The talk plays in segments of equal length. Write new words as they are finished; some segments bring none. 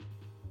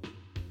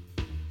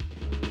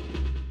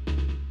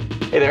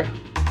Hey there.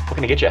 What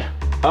can I get you?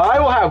 I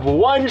will have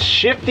one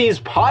Shifty's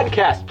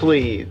podcast,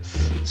 please.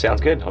 Sounds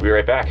good. I'll be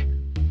right back.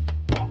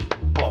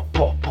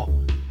 Pull.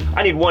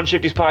 I need one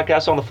Shifty's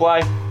podcast on the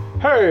fly.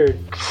 Heard.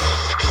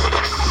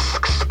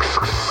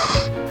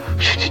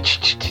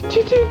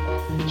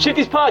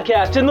 Shifty's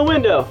podcast in the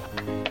window.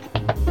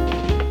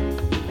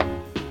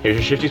 Here's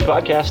your Shifty's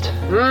podcast.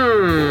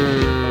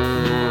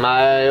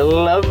 I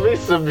love me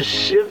some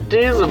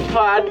Shifty's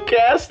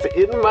podcast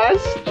in my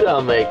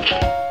stomach.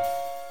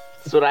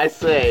 That's what I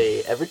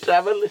say every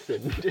time I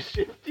listen to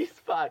Shifty's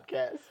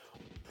podcast.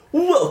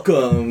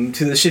 Welcome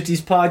to the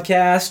Shifty's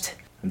podcast.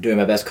 I'm doing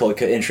my best cold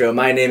cut intro.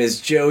 My name is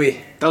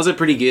Joey. That was a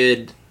pretty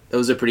good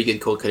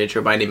cold cut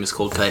intro. My name is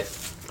Cold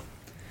Cut.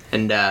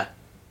 And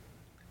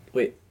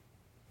Wait,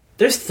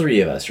 there's three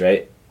of us,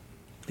 right?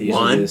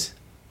 One,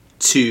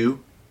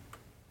 two.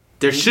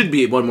 There should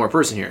be one more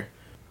person here.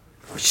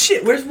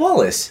 Shit, where's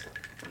Wallace?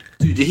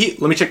 Dude,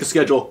 let me check the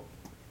schedule.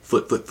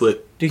 Flip.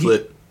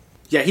 Dude,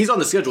 Yeah, he's on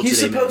the schedule He's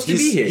today, supposed man.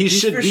 to be here.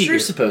 He's for be sure here.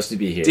 supposed to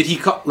be here. Did he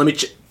call? Let me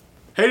check.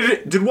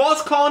 Hey, did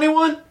Wallace call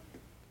anyone?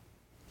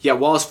 Yeah,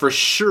 Wallace for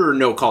sure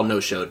no call, no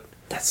showed.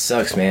 That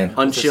sucks, man.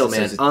 Unchill,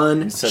 man.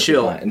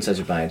 Unchill. In such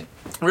a bind.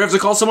 We're gonna have to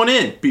call someone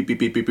in. Beep.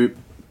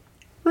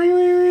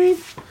 Ring.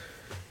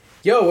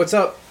 Yo, what's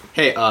up?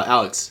 Hey,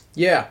 Alex.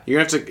 Yeah.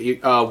 You're gonna have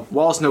to.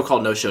 Wallace no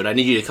call, no showed. I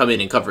need you to come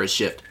in and cover his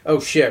shift. Oh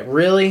shit,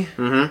 really?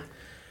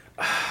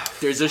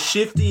 There's a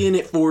shifty in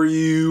it for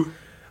you.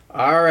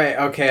 Alright,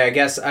 okay, I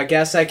guess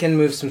I can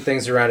move some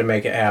things around to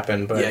make it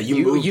happen, but Yeah,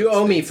 you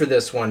owe me for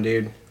this one,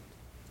 dude.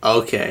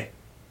 Okay.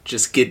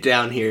 Just get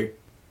down here.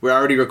 We're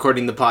already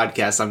recording the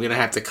podcast. I'm gonna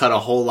have to cut a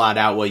whole lot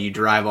out while you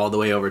drive all the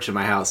way over to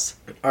my house.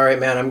 Alright,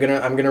 man, I'm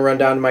gonna run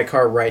down to my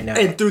car right now.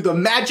 And through the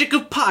magic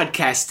of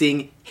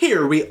podcasting,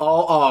 here we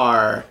all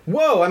are.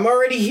 Whoa, I'm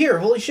already here,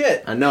 holy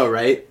shit. I know,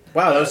 right?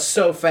 Wow, that was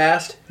so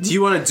fast. Do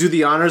you want to do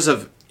the honors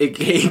of, in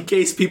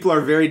case people are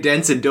very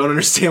dense and don't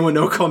understand what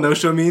no call, no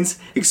show means,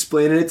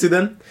 explaining it to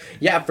them?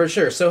 Yeah, for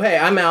sure. So hey,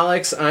 I'm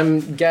Alex.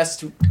 I'm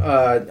guest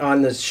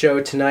on the show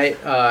tonight,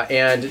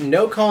 and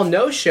no call,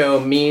 no show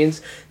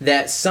means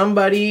that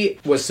somebody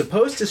was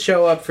supposed to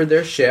show up for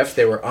their shift.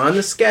 They were on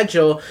the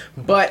schedule,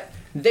 but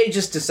they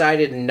just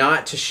decided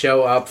not to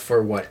show up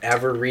for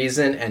whatever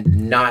reason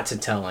and not to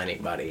tell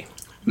anybody.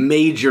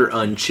 Major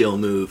unchill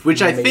move.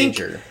 Which I think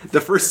Major.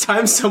 the first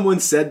time someone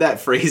said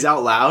that phrase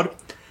out loud,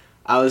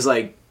 I was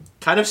like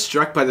kind of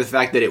struck by the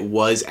fact that it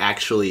was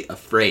actually a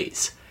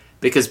phrase.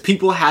 Because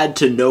people had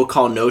to no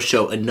call, no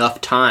show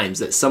enough times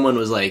that someone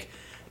was like,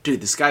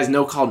 dude, this guy's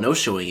no call, no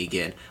showing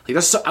again. Like,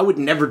 that's so, I would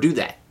never do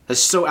that.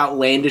 That's so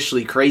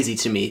outlandishly crazy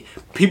to me.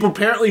 People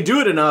apparently do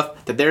it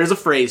enough that there's a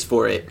phrase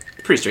for it.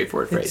 Pretty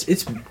straightforward phrase.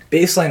 It's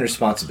baseline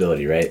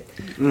responsibility, right?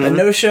 A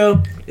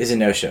no-show is a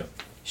no-show.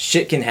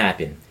 Shit can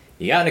happen.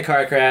 You got in a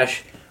car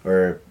crash,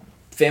 or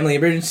family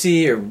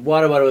emergency, or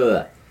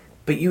blah.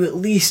 But you at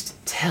least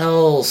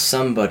tell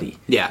somebody.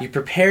 Yeah. You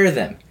prepare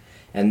them.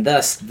 And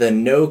thus, the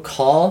no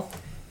call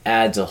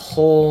adds a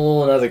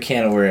whole other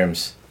can of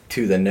worms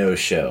to the no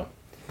show.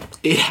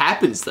 It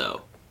happens,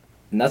 though.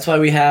 And that's why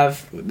we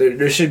have,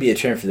 there should be a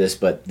term for this,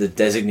 but the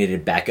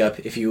designated backup,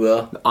 if you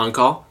will.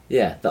 On-call?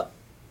 Yeah. The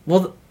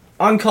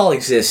on-call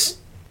exists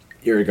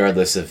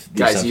irregardless of the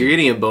Guys, assumption. you're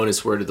getting a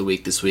bonus word of the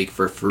week this week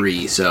for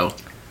free, so...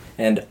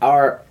 And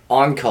our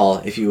on-call,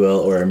 if you will,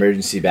 or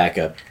emergency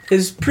backup,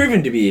 is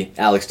proven to be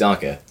Alex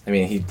Donka. I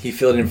mean, he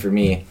filled in for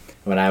me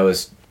when I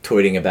was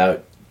toiling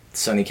about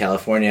sunny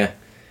California.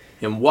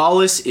 And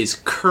Wallace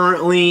is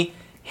currently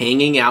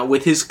hanging out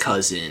with his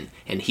cousin,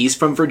 and he's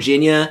from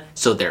Virginia,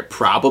 so they're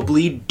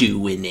probably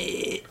doing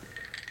it.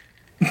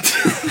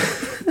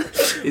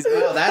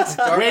 Oh, that's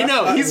dark. Wait,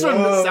 no, he's from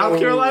South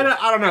Carolina?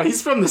 I don't know.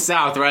 He's from the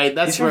South, right?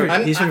 That's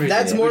where... He's from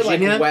That's Virginia. more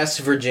Virginia? like West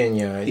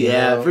Virginia. you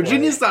Yeah, know,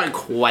 Virginia's like- not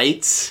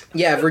quite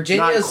Yeah,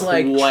 Virginia's not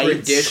like quite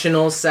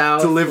traditional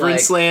South.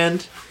 deliverance like,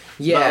 land.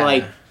 Yeah. But,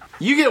 like,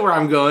 you get where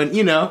I'm going,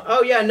 you know.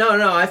 Oh yeah,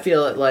 no, I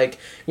feel it like,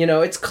 you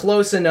know, it's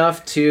close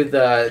enough to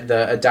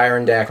the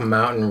Adirondack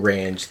mountain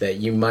range that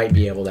you might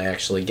be able to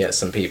actually get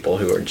some people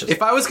who are just...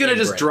 If I was going to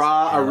just inbred,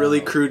 draw a you know?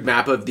 really crude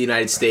map of the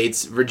United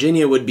States,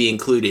 Virginia would be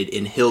included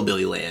in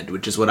hillbilly land,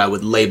 which is what I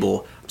would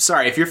label.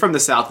 Sorry, if you're from the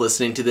South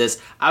listening to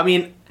this, I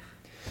mean,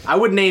 I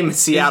would name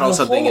Seattle Is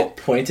the something whole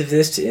point of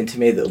this to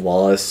intimate that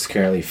Wallace is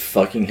currently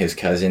fucking his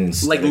cousin?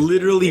 like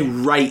literally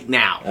right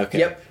now. Okay.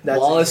 Yep, that's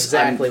Wallace,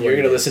 exactly what you're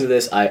it going to is. listen to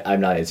this. I'm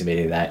not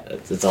intimating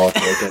that. That's all.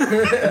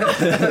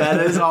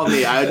 That is all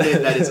me. I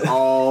admit that is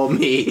all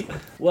me.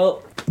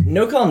 Well,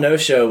 no call, no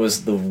show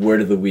was the word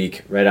of the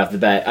week right off the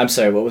bat. I'm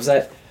sorry, what was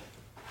that?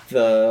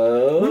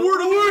 The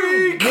Word of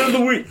the week! Word of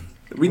the week!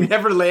 We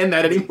never land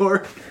that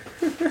anymore.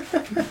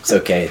 It's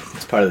okay.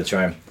 It's part of the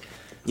charm.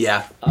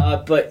 Yeah.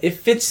 But it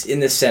fits in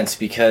this sense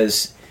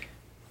because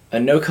a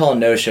no-call,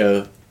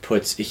 no-show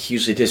puts a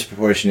hugely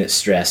disproportionate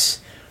stress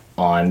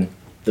on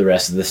the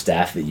rest of the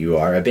staff that you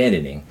are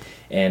abandoning.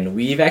 And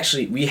we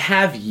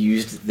have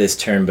used this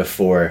term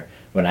before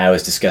when I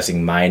was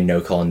discussing my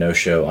no-call,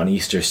 no-show on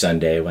Easter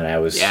Sunday when I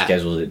was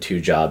scheduled at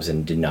 2 jobs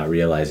and did not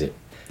realize it.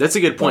 That's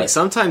a good point. But-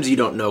 Sometimes you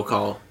don't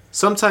no-call.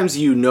 sometimes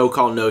you no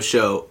call, no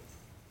show,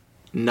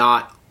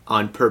 not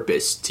on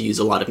purpose to use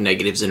a lot of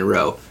negatives in a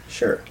row.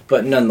 Sure.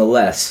 But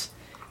nonetheless,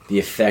 the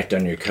effect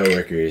on your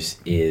coworkers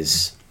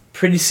is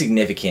pretty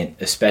significant,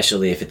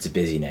 especially if it's a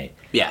busy night.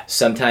 Yeah.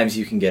 Sometimes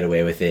you can get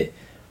away with it,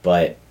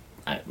 but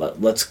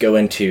let's go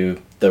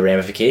into the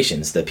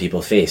ramifications that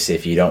people face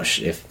if you don't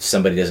if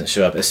somebody doesn't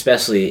show up,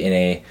 especially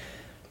in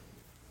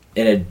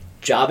a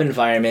job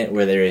environment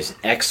where there is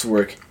X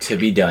work to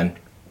be done,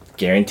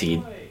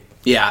 guaranteed.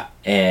 Yeah.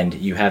 And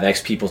you have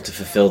X people to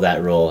fulfill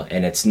that role,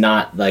 and it's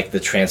not like the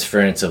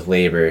transference of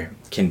labor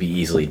can be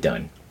easily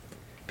done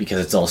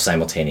because it's all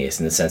simultaneous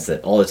in the sense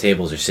that all the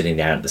tables are sitting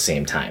down at the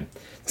same time.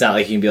 It's not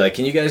like you can be like,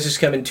 can you guys just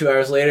come in 2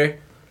 hours later?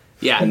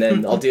 Yeah. And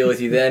then I'll deal with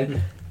you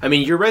then. I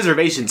mean, your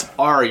reservations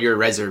are your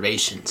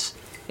reservations.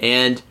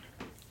 And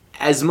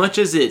as much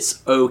as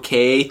it's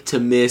okay to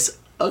miss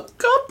a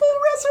couple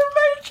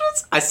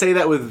reservations, I say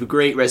that with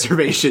great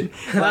reservation.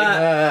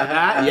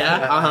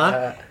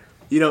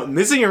 You know,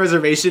 missing a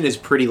reservation is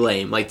pretty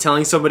lame. Like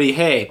telling somebody,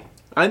 hey,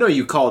 I know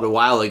you called a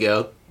while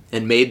ago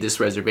and made this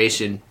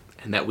reservation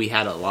and that we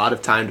had a lot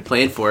of time to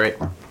plan for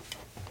it,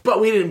 but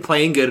we didn't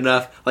plan good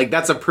enough. Like,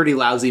 that's a pretty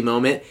lousy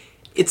moment.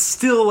 It's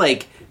still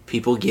like,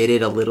 people get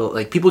it a little,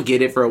 like, people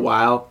get it for a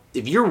while.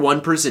 If you're one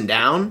person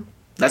down,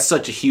 that's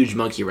such a huge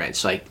monkey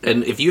wrench. Like,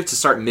 and if you have to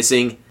start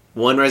missing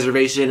one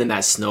reservation and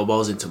that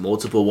snowballs into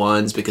multiple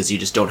ones because you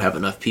just don't have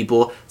enough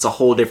people, it's a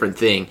whole different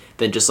thing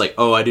than just like,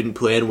 oh, I didn't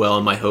plan well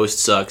and my host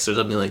sucks or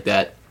something like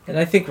that. And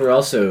I think we're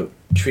also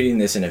treating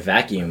this in a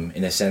vacuum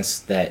in a sense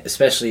that,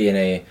 especially in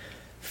a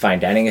fine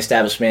dining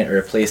establishment or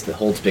a place that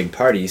holds big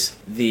parties,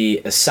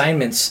 the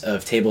assignments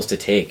of tables to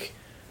take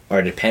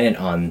are dependent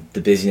on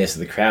the busyness of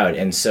the crowd.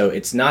 And so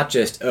it's not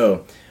just,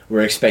 oh,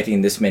 we're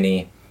expecting this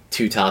many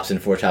 2 tops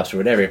and 4 tops or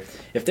whatever.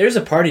 If there's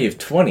a party of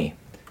 20,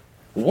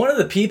 one of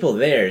the people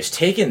there is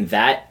taking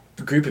that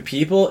group of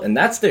people and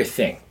that's their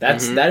thing.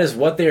 That is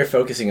what they're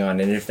focusing on.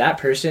 And if that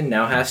person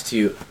now has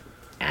to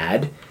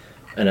add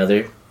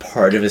another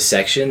part of a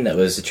section that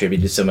was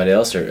attributed to somebody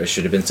else or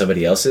should have been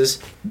somebody else's,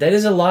 that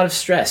is a lot of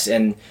stress.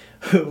 And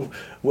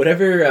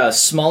whatever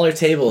smaller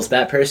tables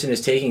that person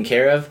is taking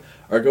care of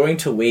are going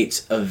to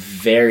wait a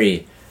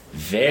very,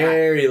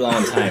 very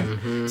long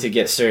time to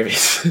get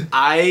service.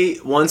 I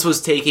once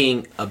was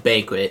taking a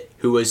banquet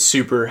who was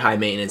super high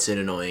maintenance and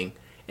annoying,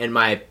 and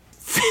my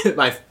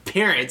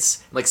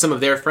parents, like some of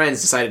their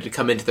friends, decided to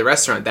come into the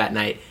restaurant that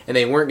night, and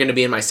they weren't going to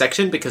be in my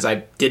section because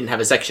I didn't have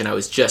a section. I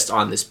was just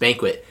on this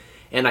banquet.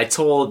 And I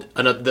told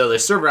the other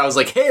server, I was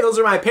like, hey, those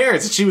are my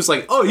parents. And she was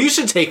like, oh, you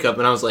should take them.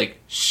 And I was like,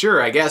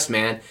 sure, I guess,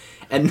 man.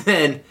 And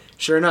then,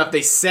 sure enough,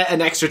 they set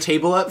an extra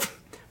table up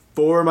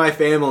for my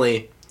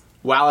family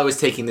while I was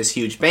taking this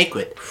huge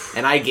banquet.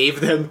 And I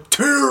gave them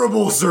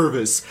terrible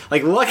service.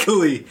 Like,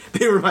 luckily,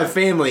 they were my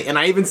family. And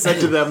I even said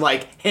to them,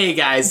 like, hey,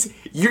 guys,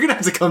 you're going to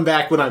have to come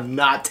back when I'm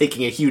not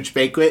taking a huge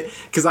banquet,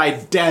 because I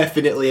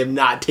definitely am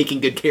not taking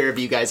good care of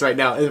you guys right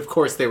now. And, of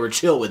course, they were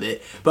chill with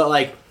it. But,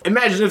 like,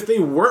 imagine if they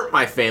weren't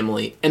my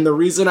family, and the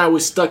reason I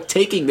was stuck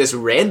taking this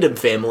random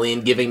family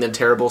and giving them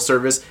terrible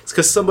service is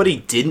because somebody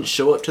didn't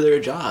show up to their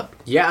job.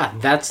 Yeah,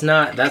 that's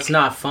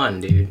not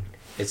fun, dude.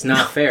 It's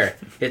not fair.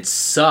 It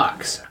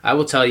sucks. I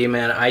will tell you,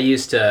 man, I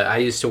used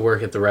to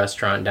work at the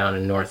restaurant down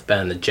in North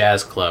Bend, the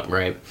Jazz Club,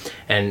 right?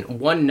 And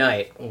one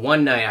night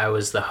I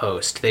was the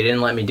host. They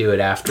didn't let me do it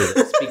after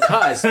this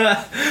because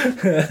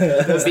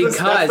That's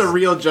the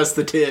real just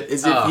the tip.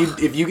 Is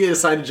if you get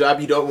assigned a job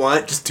you don't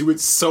want, just do it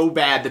so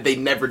bad that they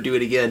never do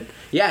it again.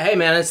 Yeah, hey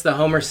man, it's the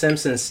Homer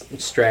Simpson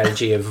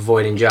strategy of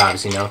avoiding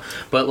jobs, you know?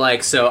 But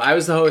like, so I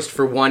was the host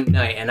for one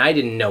night and I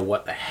didn't know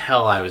what the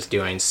hell I was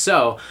doing.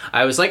 So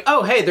I was like,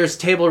 oh, hey, there's a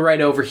table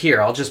right over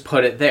here. I'll just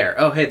put it there.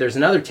 Oh, hey, there's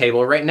another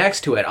table right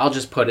next to it. I'll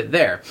just put it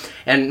there.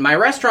 And my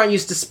restaurant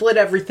used to split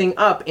everything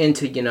up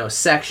into, you know,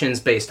 sections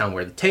based on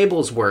where the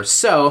tables were.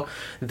 So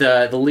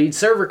the lead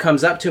server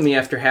comes up to me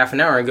after half an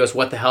hour and goes,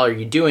 what the hell are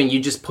you doing? You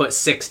just put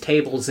 6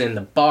 tables in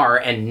the bar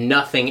and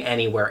nothing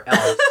anywhere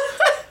else.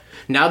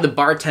 Now the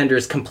bartender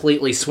is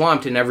completely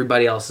swamped and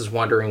everybody else is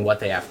wondering what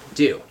they have to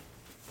do.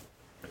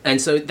 And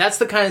so that's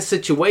the kind of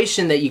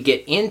situation that you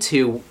get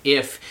into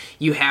if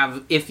you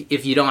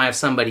don't have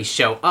somebody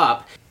show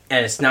up,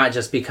 and it's not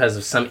just because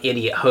of some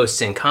idiot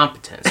host's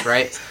incompetence,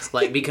 right?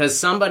 Like, because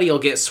somebody will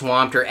get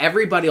swamped or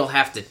everybody will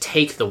have to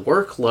take the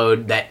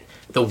workload that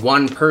the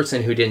one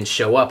person who didn't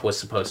show up was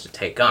supposed to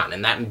take on,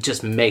 and that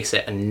just makes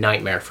it a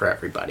nightmare for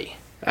everybody.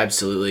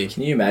 Absolutely.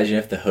 Can you imagine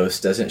if the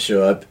host doesn't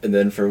show up and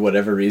then for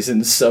whatever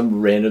reason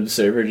some random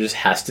server just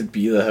has to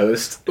be the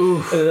host?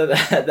 Ooh.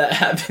 That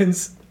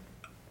happens.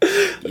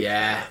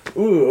 Yeah.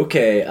 Ooh,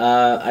 okay.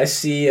 I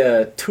see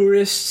a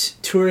tourist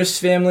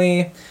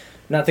family.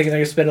 Not thinking they're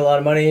gonna spend a lot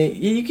of money.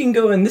 You can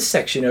go in this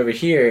section over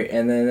here,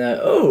 and then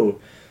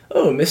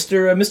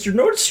Mr.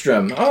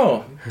 Nordstrom.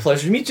 Oh,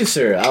 pleasure to meet you,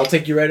 sir. I'll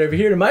take you right over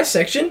here to my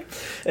section.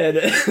 And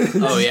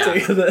oh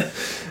yeah.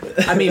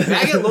 I mean,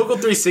 back at Local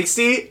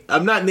 360,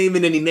 I'm not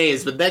naming any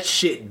names, but that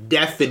shit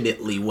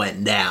definitely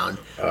went down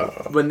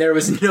when there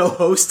was no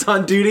host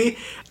on duty.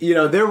 You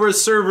know, there were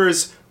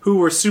servers who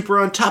were super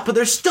on top of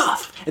their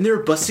stuff, and they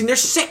were busting their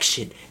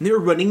section, and they were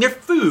running their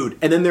food.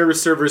 And then there were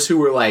servers who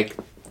were like,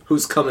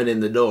 who's coming in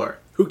the door?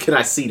 Who can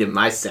I seat in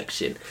my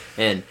section?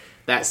 And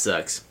that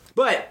sucks.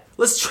 But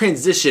let's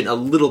transition a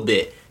little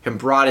bit and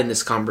broaden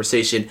this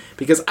conversation,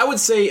 because I would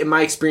say, in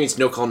my experience,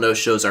 no-call,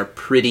 no-shows are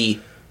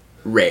pretty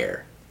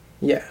rare.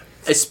 Yeah.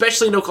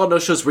 Especially no-call,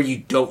 no-shows where you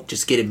don't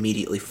just get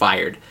immediately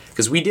fired.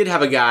 Because we did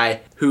have a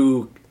guy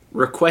who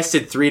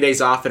requested 3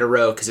 days off in a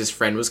row because his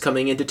friend was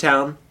coming into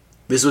town.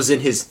 This was in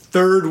his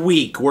 3rd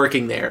week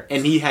working there,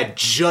 and he had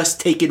just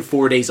taken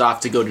 4 days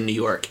off to go to New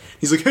York.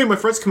 He's like, hey, my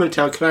friend's coming to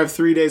town, can I have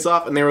 3 days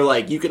off? And they were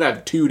like, you can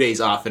have 2 days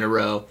off in a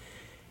row.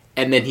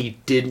 And then he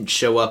didn't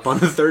show up on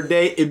the 3rd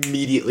day,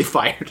 immediately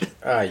fired.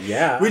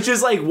 Yeah. Which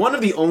is like one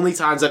of the only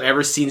times I've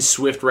ever seen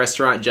swift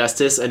restaurant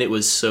justice, and it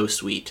was so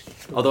sweet.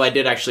 Although I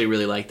did actually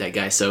really like that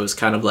guy, so it was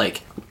kind of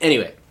like...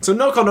 Anyway, so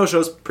no-call,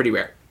 no-shows, pretty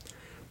rare.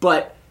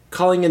 But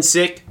calling in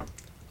sick,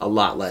 a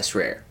lot less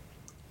rare.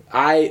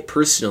 I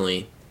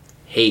personally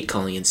hate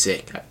calling in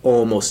sick. I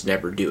almost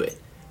never do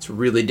it. It's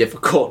really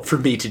difficult for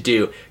me to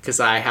do, because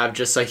I have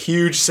just a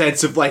huge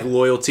sense of like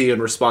loyalty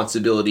and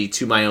responsibility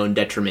to my own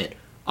detriment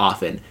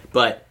often.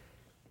 But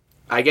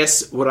I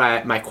guess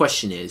my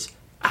question is,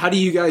 how do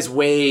you guys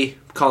weigh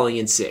calling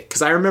in sick?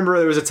 Because I remember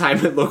there was a time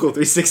at Local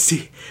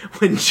 360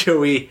 when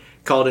Joey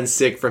called in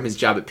sick from his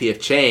job at PF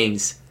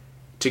Chang's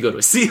to go to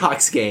a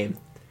Seahawks game.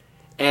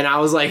 And I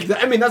was like,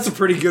 I mean, that's a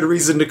pretty good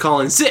reason to call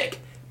in sick.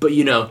 But,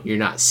 you know, you're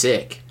not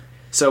sick.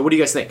 So what do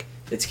you guys think?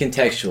 It's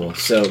contextual.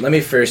 So let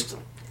me first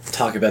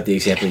talk about the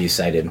example you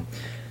cited.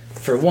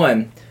 For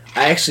one,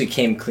 I actually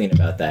came clean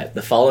about that.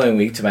 The following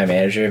week to my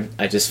manager,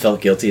 I just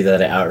felt guilty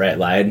that I outright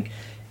lied.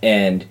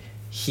 And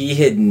he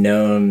had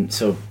known...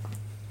 So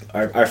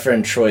our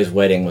friend Troy's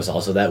wedding was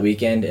also that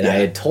weekend. And I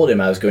had told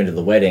him I was going to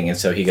the wedding. And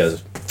so he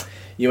goes,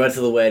 you went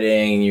to the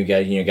wedding, you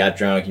got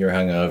drunk, you were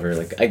hungover.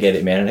 Like, I get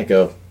it, man. And I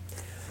go...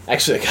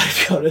 Actually, I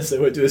gotta be honest, I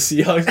went to a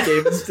Seahawks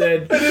game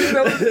instead. I didn't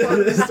know this part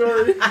of the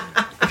story.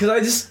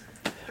 Because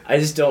I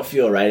just don't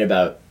feel right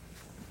about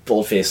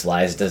bold-faced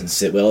lies. It doesn't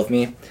sit well with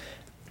me.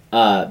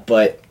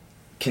 But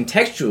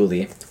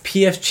contextually,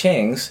 PF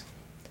Chang's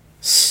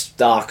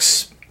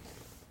stocks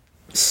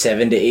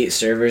 7 to 8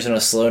 servers on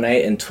a slow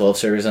night and 12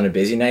 servers on a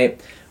busy night,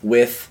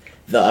 with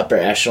the upper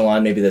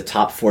echelon, maybe the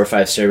top 4 or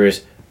 5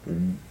 servers,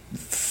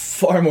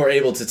 far more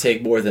able to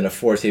take more than a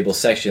 4-table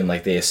section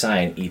like they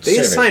assign each server.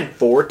 They assign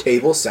 4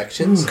 table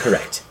sections?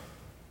 Correct.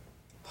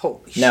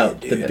 Holy shit, Now,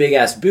 dude. the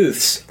big-ass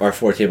booths are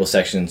 4-table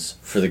sections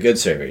for the good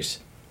servers,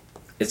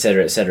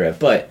 etc., etc.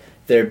 But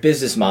their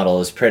business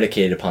model is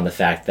predicated upon the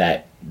fact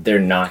that they're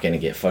not going to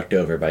get fucked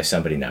over by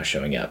somebody not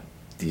showing up.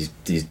 These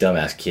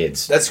dumbass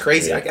kids. That's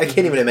crazy. Yeah. I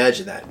can't even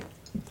imagine that.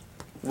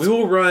 We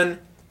will run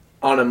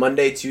on a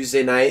Monday,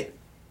 Tuesday night.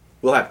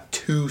 We'll have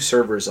 2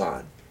 servers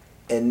on.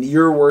 And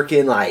you're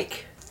working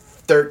like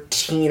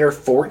 13 or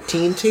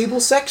 14 table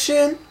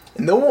section.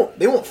 And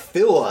they won't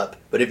fill up.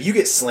 But if you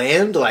get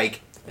slammed,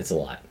 like... It's a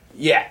lot.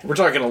 Yeah, we're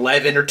talking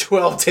 11 or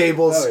 12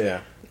 tables. Oh,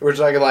 yeah. We're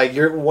talking like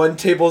your one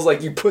table's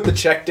like you put the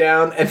check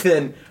down and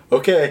then,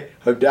 okay,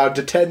 I'm down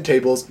to 10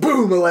 tables.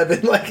 Boom,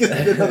 11. Like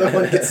another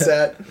one gets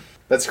set.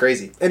 That's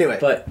crazy. Anyway.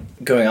 But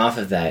going off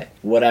of that,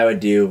 what I would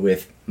do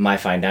with my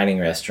fine dining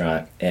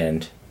restaurant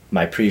and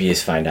my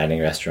previous fine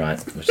dining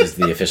restaurant, which is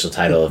the official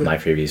title of my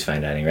previous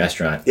fine dining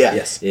restaurant, Yeah.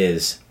 Yes.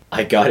 is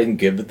I got in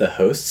good with the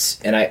hosts,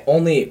 and I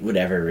only would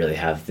ever really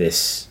have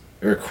this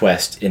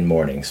request in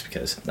mornings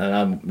because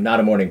I'm not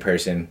a morning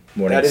person.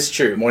 Mornings, That is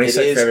true. Mornings It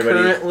suck is for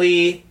everybody.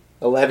 currently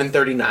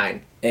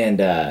 11:39.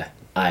 And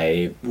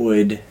I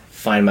would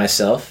find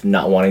myself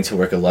not wanting to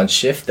work a lunch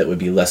shift that would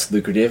be less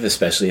lucrative,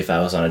 especially if I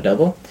was on a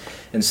double.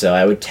 And so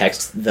I would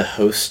text the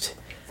host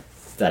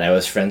that I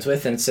was friends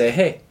with and say,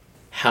 hey,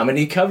 how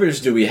many covers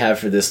do we have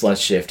for this lunch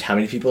shift? How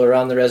many people are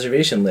on the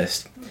reservation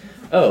list?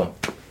 Oh,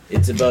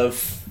 it's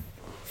above...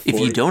 If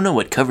 40. you don't know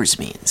what covers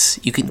means,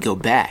 you can go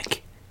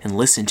back and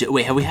listen to...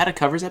 Wait, have we had a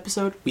covers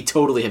episode? We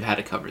totally have had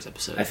a covers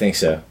episode. I think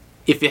so.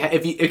 If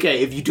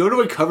you don't know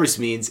what covers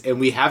means and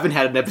we haven't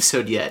had an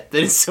episode yet,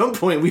 then at some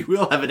point we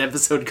will have an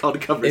episode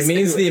called covers. It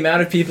means the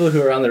amount of people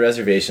who are on the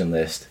reservation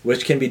list,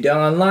 which can be done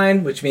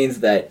online, which means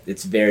that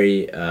it's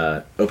very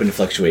open to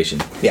fluctuation.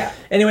 Yeah.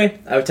 Anyway,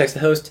 I would text the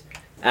host,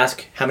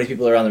 ask how many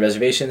people are on the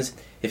reservations.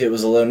 If it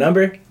was a low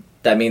number,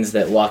 that means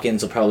that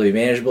walk-ins will probably be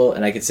manageable,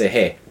 and I could say,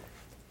 hey,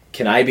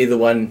 can I be the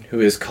one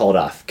who is called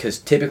off? Because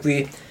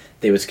typically,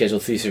 they would schedule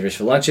 3 servers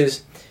for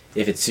lunches.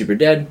 If it's super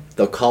dead,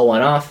 they'll call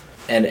one off,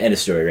 and end of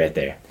story right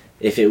there.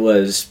 If it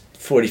was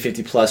 40,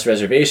 50 plus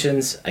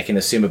reservations, I can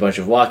assume a bunch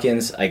of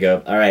walk-ins. I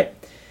go, all right,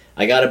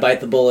 I gotta bite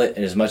the bullet,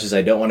 and as much as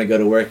I don't want to go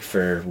to work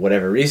for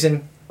whatever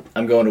reason,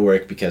 I'm going to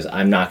work because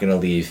I'm not going to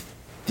leave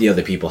the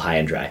other people high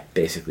and dry,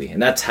 basically.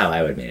 And that's how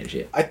I would manage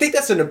it. I think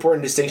that's an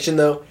important distinction,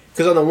 though,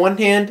 because on the one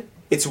hand,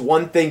 it's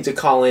one thing to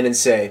call in and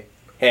say,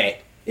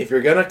 hey, if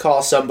you're going to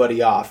call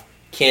somebody off,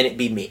 can it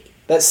be me?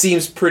 That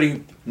seems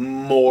pretty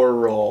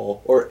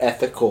moral or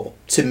ethical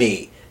to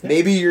me.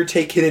 Maybe you're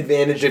taking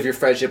advantage of your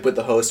friendship with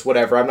the host,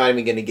 whatever. I'm not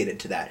even going to get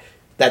into that.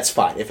 that's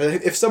fine.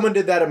 If someone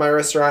did that at my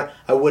restaurant,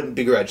 I wouldn't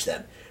begrudge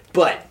them.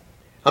 But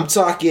I'm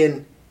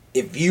talking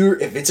if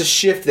it's a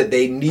shift that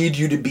they need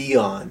you to be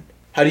on,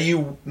 how do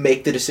you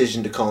make the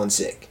decision to call in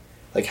sick?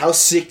 Like, how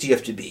sick do you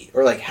have to be?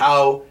 Or like,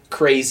 how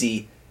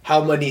crazy?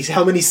 How many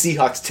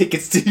Seahawks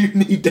tickets do you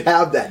need to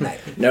have that night?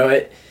 No,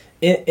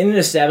 in an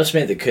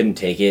establishment that couldn't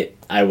take it,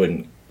 I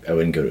wouldn't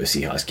go to a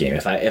Seahawks game.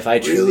 If I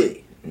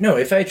truly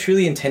if I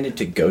truly intended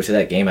to go to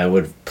that game, I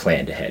would have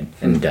planned ahead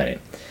and done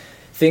it.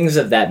 Things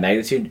of that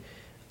magnitude,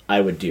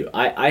 I would do.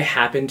 I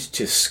happened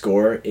to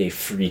score a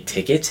free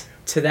ticket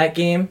to that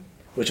game,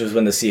 which was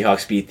when the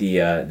Seahawks beat the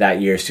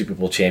that year's Super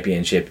Bowl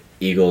championship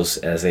Eagles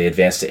as they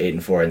advanced to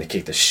 8-4, and they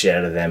kicked the shit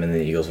out of them, and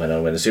the Eagles went on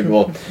to win the Super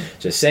Bowl.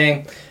 Just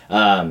saying.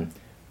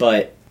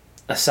 But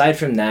aside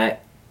from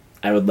that,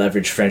 I would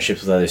leverage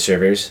friendships with other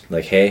servers.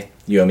 Like, hey,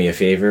 you owe me a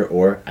favor,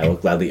 or I will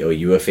gladly owe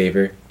you a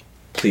favor.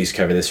 Please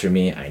cover this for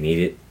me. I need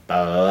it.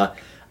 Blah, blah, blah.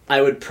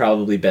 I would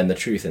probably bend the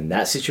truth in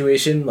that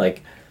situation.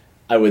 Like,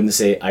 I wouldn't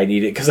say I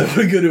need it because I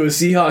would go to a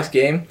Seahawks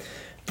game,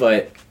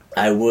 but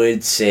I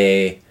would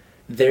say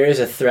there is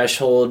a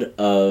threshold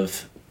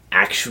of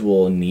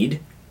actual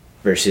need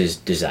versus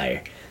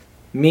desire.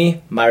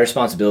 Me, my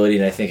responsibility,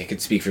 and I think I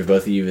could speak for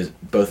both of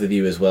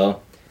you as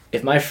well.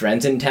 If my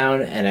friend's in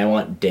town and I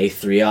want day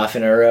 3 off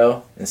in a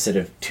row instead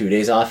of 2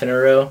 days off in a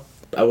row,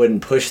 I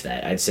wouldn't push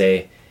that. I'd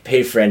say,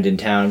 hey, friend in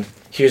town,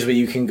 here's what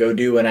you can go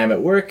do when I'm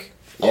at work.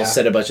 I'll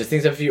set a bunch of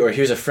things up for you, or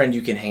here's a friend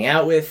you can hang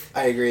out with.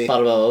 I agree.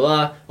 Blah, blah, blah,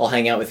 blah. I'll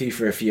hang out with you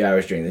for a few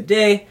hours during the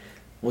day.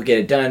 We'll get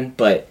it done.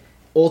 But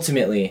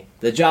ultimately,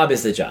 the job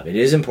is the job. It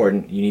is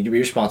important. You need to be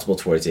responsible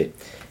towards it.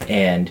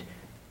 And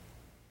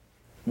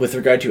with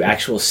regard to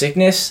actual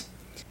sickness,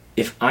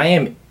 if I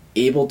am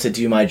able to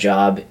do my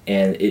job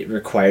and it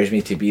requires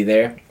me to be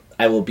there,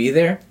 I will be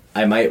there.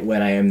 I might,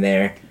 when I am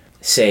there,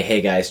 say, hey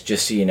guys,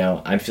 just so you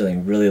know, I'm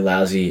feeling really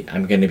lousy.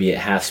 I'm going to be at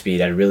half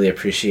speed. I'd really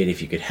appreciate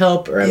if you could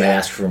help, or I might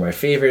ask for more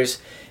favors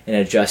and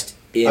adjust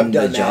in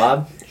the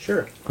job.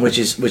 Sure. Which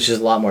is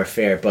a lot more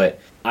fair, but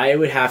I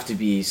would have to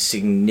be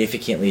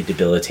significantly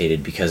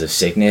debilitated because of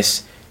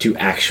sickness to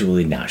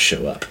actually not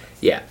show up.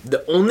 Yeah.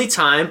 The only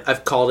time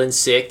I've called in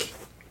sick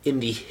in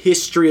the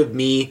history of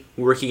me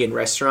working in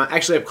restaurant,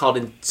 actually I've called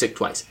in sick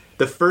twice.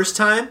 The first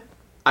time,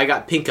 I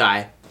got pink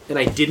eye, and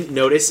I didn't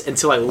notice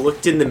until I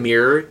looked in the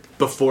mirror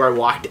before I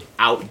walked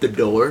out the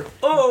door.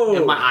 Oh!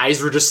 And my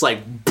eyes were just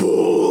like,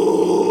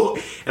 boo!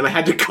 And I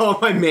had to call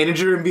my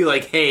manager and be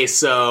like, hey,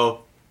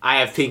 so I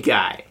have pink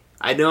eye.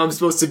 I know I'm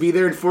supposed to be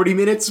there in 40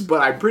 minutes,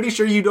 but I'm pretty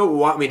sure you don't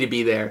want me to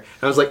be there.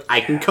 And I was like,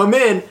 I can come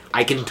in.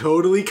 I can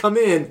totally come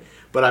in.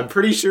 But I'm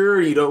pretty sure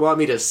you don't want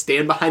me to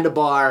stand behind a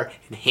bar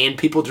and hand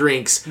people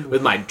drinks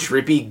with my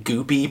drippy,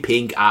 goopy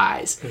pink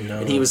eyes. No.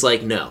 And he was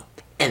like, no.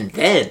 And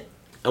then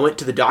I went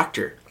to the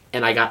doctor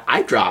and I got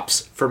eye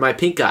drops for my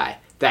pink eye.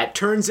 That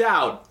turns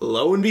out,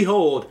 lo and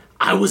behold,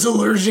 I was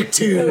allergic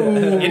to.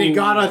 And it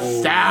got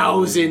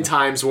 1,000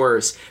 times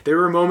worse. There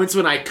were moments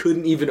when I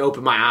couldn't even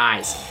open my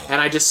eyes.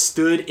 And I just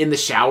stood in the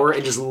shower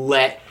and just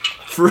let...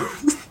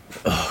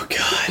 Oh,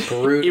 God.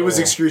 Brutal. It was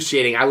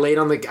excruciating.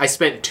 I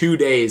spent 2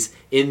 days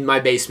in my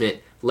basement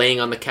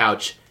laying on the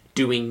couch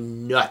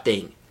doing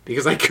nothing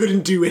because I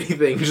couldn't do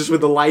anything, just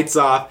with the lights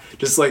off,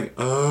 just like,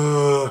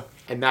 ugh.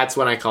 And that's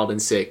when I called in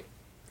sick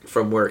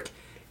from work.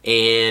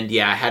 And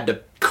yeah, I had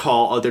to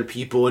call other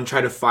people and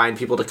try to find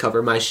people to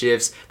cover my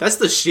shifts. That's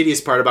the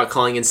shittiest part about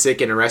calling in sick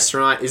in a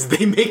restaurant, is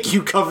they make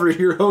you cover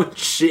your own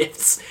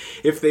shifts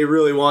if they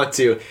really want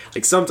to.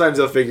 Like, sometimes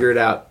they'll figure it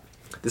out.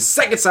 The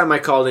second time I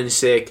called in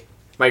sick,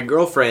 my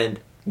girlfriend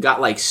got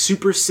like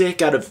super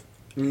sick out of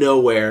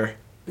nowhere,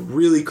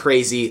 really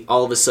crazy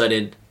all of a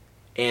sudden,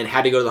 and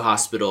had to go to the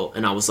hospital.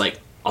 And I was like,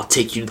 I'll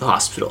take you to the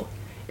hospital.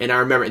 And I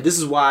remember, this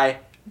is why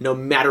no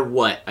matter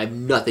what, I have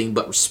nothing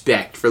but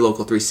respect for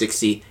Local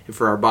 360 and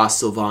for our boss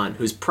Sylvan,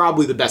 who's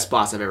probably the best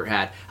boss I've ever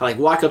had. I like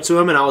walked up to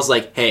him and I was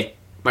like, hey,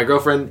 my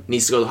girlfriend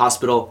needs to go to the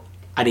hospital.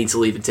 I need to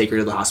leave and take her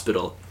to the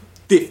hospital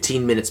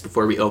 15 minutes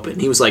before we open.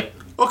 He was like,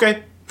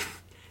 okay.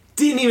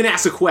 Didn't even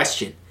ask a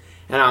question.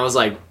 And I was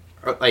like,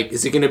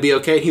 is it going to be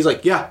okay? He's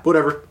like, yeah,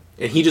 whatever.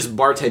 And he just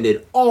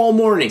bartended all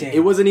morning. Damn. It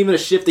wasn't even a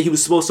shift that he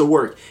was supposed to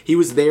work. He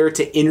was there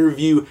to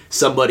interview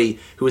somebody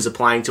who was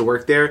applying to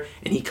work there,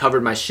 and he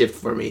covered my shift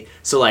for me.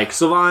 So, like,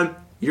 Sylvan,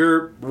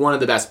 you're one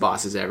of the best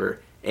bosses ever.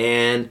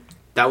 And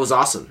that was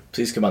awesome.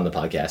 Please come on the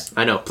podcast.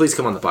 I know. Please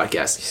come on the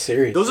podcast.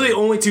 Seriously. Those are the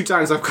only 2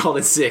 times I've called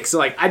in sick. So,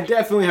 like, I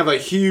definitely have a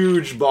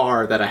huge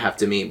bar that I have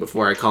to meet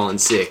before I call in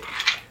sick.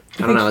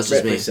 I don't know. That's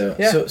just me. So,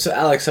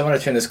 Alex, I want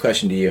to turn this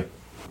question to you.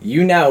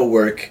 You now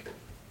work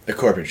a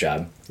corporate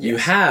job. Yes. You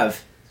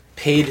have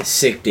paid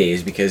sick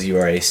days because you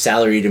are a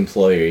salaried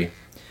employee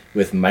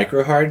with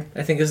Microhard,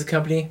 I think is the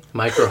company.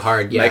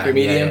 Microhard, yeah.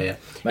 Micromedium?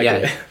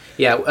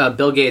 Yeah.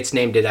 Bill Gates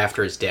named it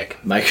after his dick.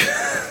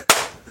 It's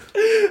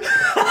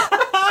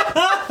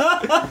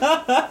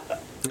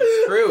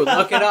true.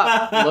 Look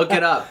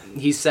it up.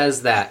 He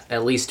says that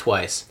at least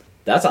twice.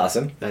 That's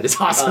awesome. That is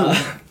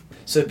awesome.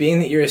 So being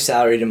that you're a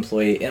salaried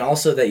employee, and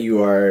also that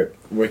you are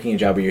working a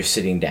job where you're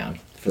sitting down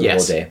for the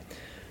whole day,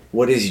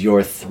 what is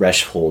your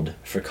threshold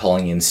for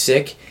calling in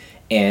sick,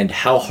 and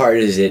how hard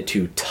is it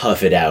to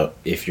tough it out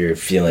if you're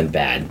feeling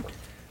bad?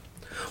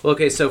 Well,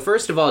 okay, so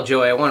first of all,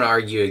 Joey, I want to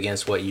argue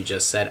against what you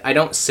just said. I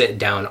don't sit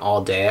down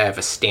all day. I have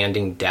a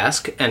standing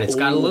desk, and it's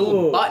got a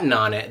little button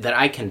on it that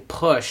I can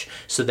push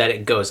so that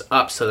it goes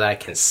up so that I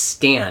can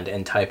stand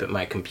and type at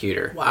my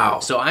computer.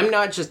 Wow. So I'm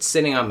not just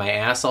sitting on my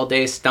ass all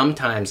day.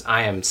 Sometimes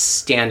I am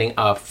standing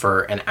up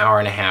for an hour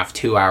and a half,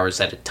 2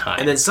 hours at a time.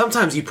 And then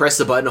sometimes you press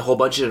the button a whole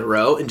bunch in a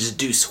row and just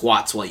do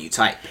squats while you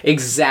type.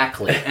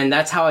 Exactly. And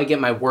that's how I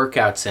get my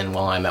workouts in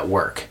while I'm at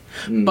work.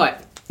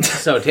 But,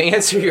 so to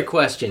answer your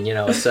question,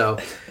 so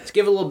to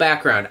give a little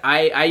background,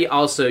 I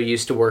also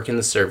used to work in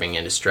the serving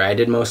industry. I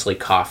did mostly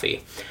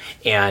coffee.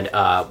 And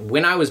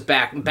when I was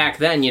back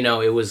then,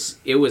 it was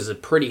a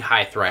pretty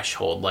high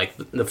threshold. Like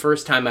the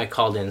first time I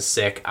called in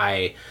sick,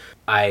 my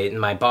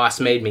boss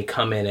made me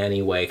come in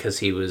anyway because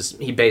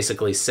he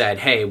basically said,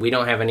 hey, we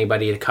don't have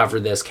anybody to cover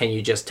this. Can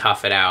you just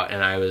tough it out?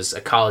 And I was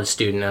a college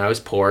student and I was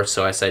poor,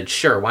 so I said,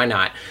 sure, why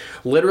not?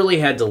 Literally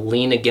had to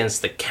lean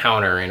against the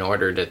counter in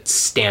order to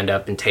stand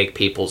up and take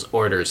people's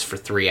orders for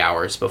 3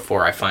 hours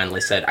before I finally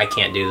said, I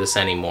can't do this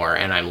anymore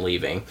and I'm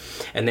leaving.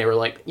 And they were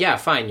like, yeah,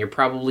 fine, you're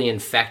probably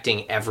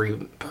infecting every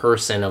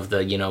person of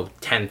the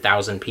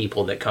 10,000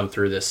 people that come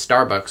through this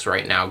Starbucks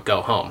right now. Go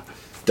home.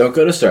 Don't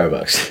go to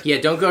Starbucks. Yeah,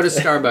 don't go to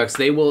Starbucks.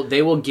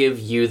 They will give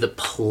you the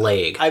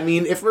plague. I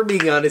mean, if we're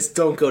being honest,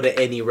 don't go to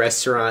any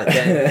restaurant.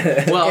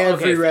 Then Well, every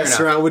okay, fair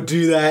restaurant enough. would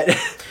do that.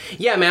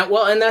 Yeah, man.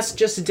 Well, and that's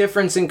just a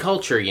difference in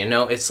culture,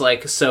 It's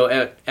like,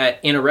 so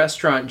in a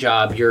restaurant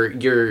job,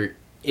 you're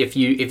if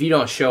you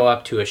don't show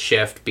up to a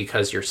shift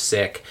because you're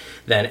sick,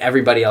 then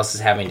everybody else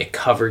is having to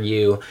cover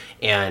you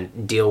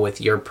and deal with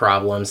your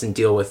problems and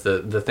deal with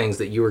the things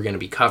that you were going to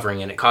be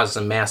covering, and it causes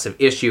a massive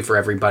issue for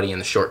everybody in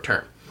the short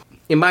term.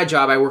 In my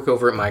job, I work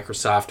over at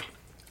Microsoft.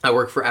 I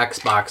work for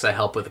Xbox. I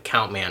help with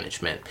account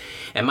management.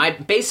 And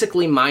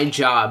basically my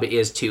job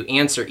is to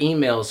answer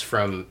emails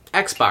from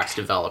Xbox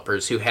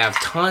developers who have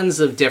tons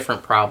of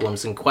different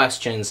problems and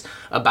questions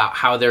about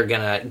how they're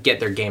going to get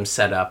their game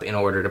set up in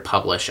order to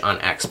publish on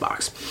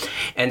Xbox.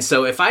 And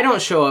so if I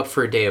don't show up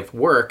for a day of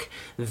work,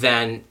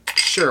 then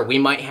sure, we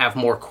might have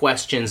more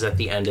questions at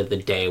the end of the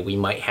day. We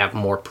might have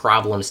more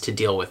problems to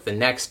deal with the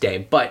next day,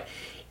 but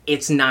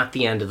it's not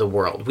the end of the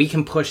world. We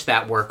can push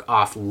that work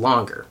off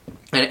longer.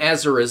 And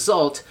as a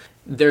result,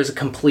 there's a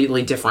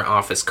completely different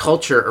office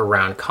culture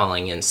around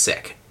calling in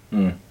sick.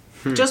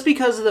 Just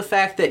because of the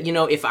fact that,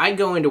 if I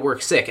go into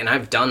work sick, and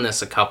I've done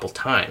this a couple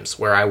times,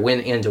 where I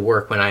went into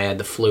work when I had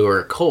the flu or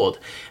a cold,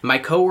 my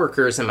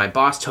coworkers and my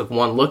boss took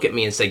one look at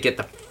me and said, get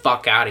the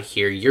fuck out of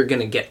here, you're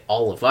going to get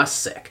all of us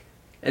sick.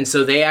 And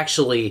so they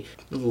actually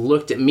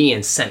looked at me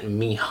and sent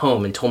me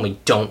home and told me,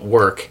 don't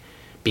work,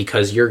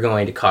 because you're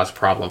going to cause a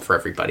problem for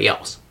everybody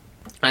else.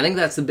 I think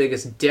that's the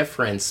biggest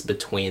difference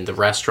between the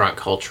restaurant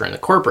culture and the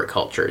corporate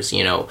cultures,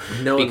 No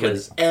one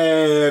because would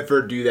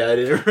ever do that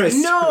in a restaurant.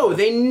 no,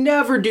 they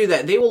never do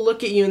that. They will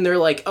look at you and they're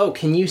like, oh,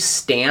 can you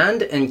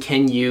stand and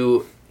can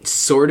you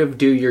sort of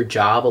do your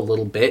job a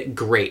little bit?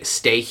 Great,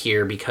 stay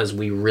here because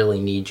we really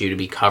need you to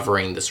be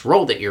covering this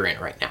role that you're in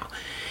right now.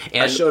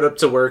 And I showed up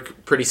to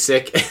work pretty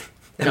sick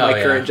at my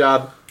current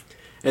job,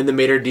 and the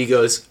maitre d'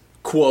 goes,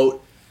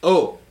 quote,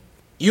 oh,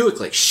 you look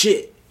like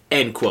shit,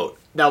 end quote.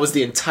 That was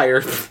the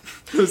entire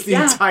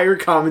entire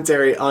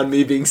commentary on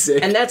me being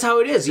sick. And that's how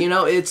it is,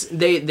 it's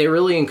they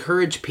really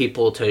encourage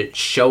people to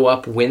show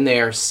up when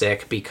they are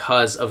sick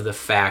because of the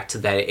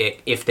fact that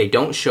if they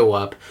don't show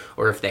up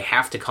or if they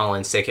have to call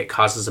in sick, it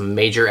causes a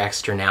major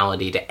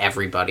externality to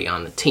everybody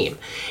on the team.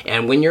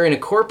 And when you're in a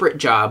corporate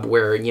job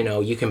where,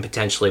 you can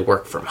potentially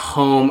work from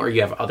home or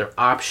you have other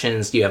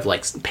options, you have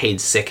like paid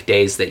sick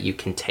days that you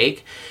can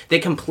take, they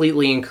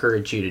completely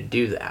encourage you to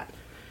do that.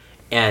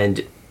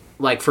 And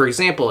like, for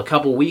example, a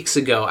couple weeks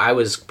ago, I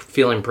was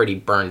feeling pretty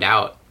burned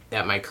out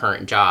at my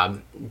current job,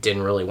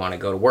 didn't really want to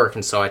go to work.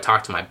 And so I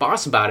talked to my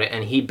boss about it,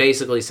 and he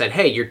basically said,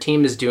 hey, your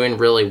team is doing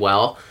really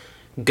well.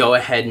 Go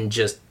ahead and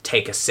just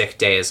take a sick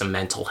day as a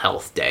mental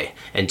health day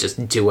and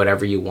just do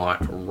whatever you want,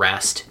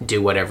 rest, do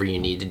whatever you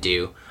need to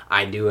do.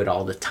 I do it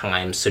all the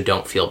time, so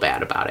don't feel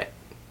bad about it.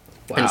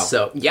 Wow. And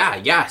so,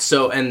 yeah.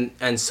 So,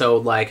 and so,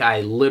 like, I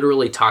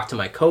literally talked to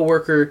my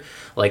coworker,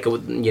 like, for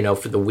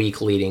the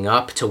week leading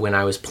up to when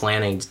I was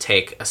planning to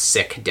take a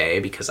sick day,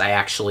 because I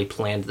actually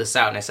planned this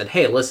out. And I said,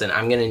 hey, listen,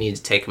 I'm going to need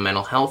to take a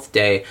mental health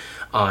day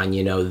on,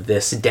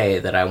 this day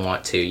that I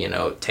want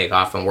to, take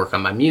off and work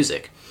on my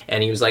music.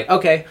 And he was like,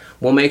 okay,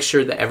 we'll make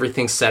sure that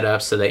everything's set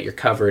up so that you're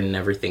covered and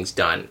everything's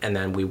done. And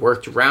then we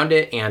worked around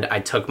it, and I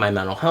took my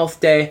mental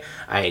health day.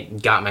 I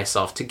got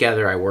myself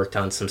together. I worked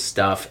on some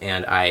stuff,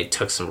 and I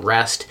took some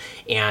rest.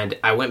 And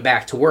I went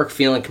back to work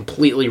feeling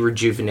completely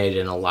rejuvenated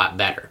and a lot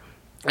better.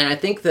 And I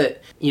think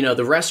that,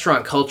 the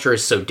restaurant culture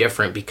is so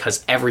different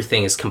because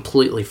everything is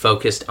completely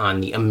focused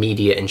on the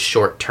immediate and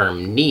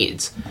short-term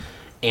needs.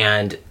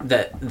 And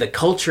the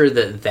culture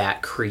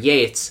that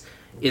creates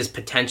is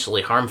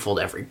potentially harmful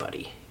to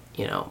everybody.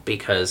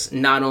 Because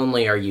not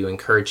only are you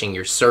encouraging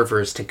your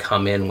servers to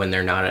come in when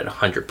they're not at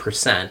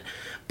 100%,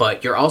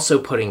 but you're also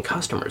putting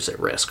customers at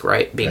risk,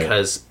 right?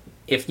 Because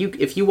if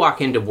you walk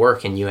into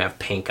work and you have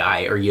pink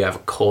eye or you have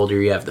a cold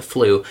or you have the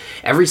flu,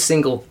 every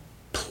single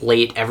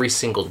plate, every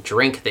single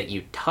drink that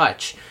you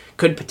touch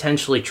could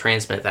potentially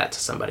transmit that to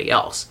somebody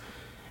else.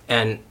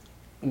 And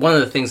one of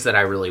the things that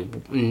I really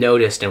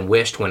noticed and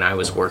wished when I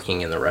was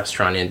working in the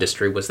restaurant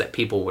industry was that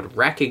people would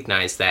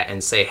recognize that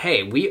and say,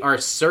 hey, we are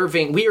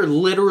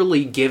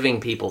literally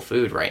giving people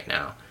food right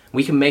now.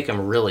 We can make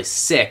them really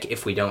sick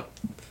if we don't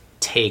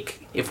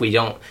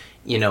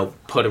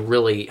put a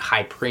really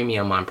high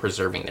premium on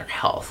preserving their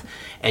health.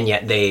 And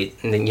yet they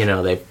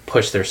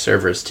push their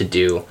servers to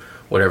do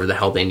whatever the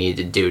hell they need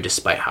to do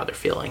despite how they're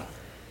feeling.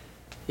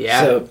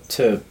 Yeah. So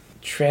to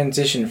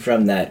transition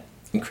from that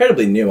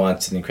incredibly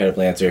nuanced and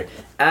incredible answer,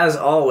 as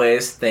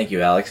always, thank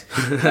you, Alex.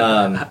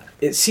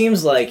 It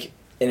seems like,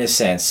 in a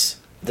sense,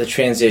 the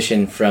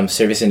transition from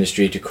service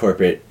industry to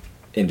corporate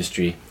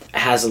industry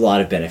has a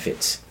lot of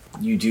benefits.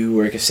 You do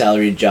work a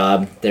salaried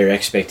job. There are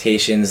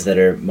expectations that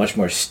are much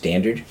more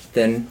standard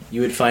than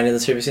you would find in the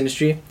service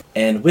industry.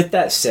 And with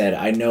that said,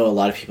 I know a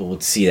lot of people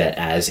would see that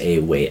as a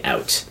way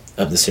out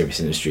of the service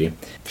industry.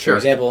 Sure. For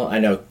example, I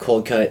know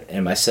Cold Cut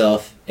and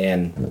myself,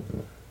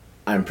 and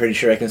I'm pretty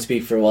sure I can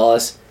speak for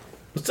Wallace.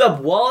 What's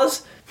up,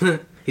 Wallace?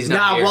 He's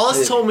not here.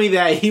 Wallace told me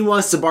that he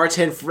wants to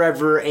bartend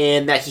forever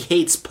and that he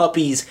hates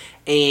puppies,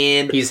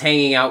 and He's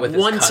hanging out with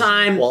his one cousin.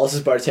 time Wallace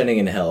is bartending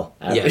in hell.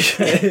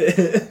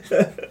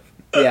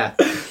 Yeah.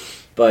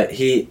 But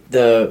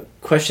the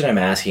question I'm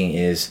asking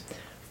is,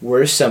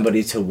 were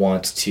somebody to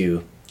want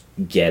to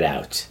get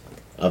out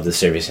of the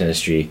service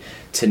industry,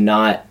 to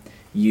not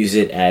use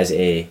it as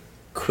a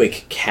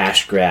quick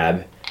cash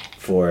grab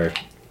for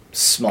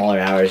smaller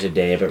hours a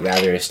day, but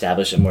rather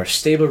establish a more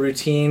stable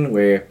routine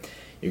where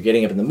you're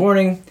getting up in the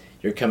morning,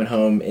 you're coming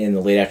home in the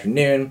late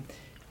afternoon,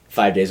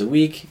 5 days a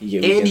week,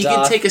 you get and weekends you can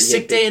off, take a you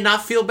sick get- day and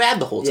not feel bad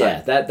the whole time.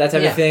 Yeah, that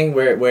type of thing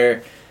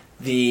where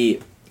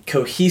the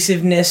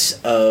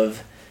cohesiveness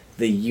of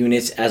the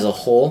unit as a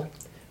whole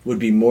would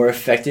be more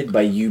affected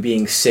by you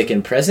being sick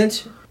and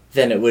present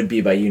than it would be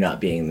by you not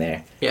being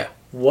there. Yeah.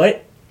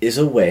 What is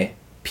a way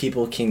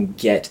people can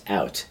get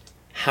out?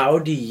 How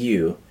do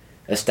you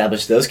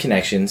establish those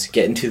connections,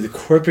 get into the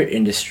corporate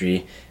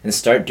industry, and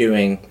start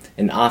doing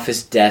an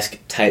office desk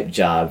type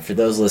job for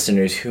those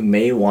listeners who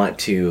may want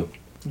to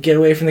get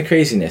away from the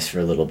craziness for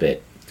a little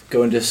bit,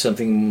 go into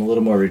something a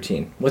little more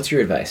routine? What's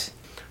your advice?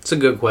 It's a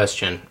good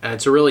question, and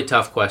it's a really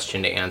tough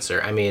question to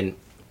answer. I mean,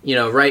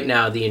 right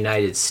now, the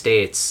United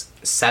States,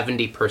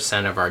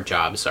 70% of our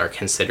jobs are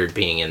considered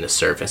being in the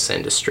service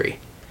industry.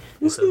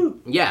 So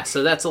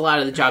that's a lot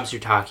of the jobs you're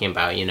talking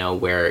about,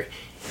 where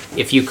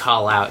if you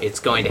call out, it's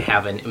going to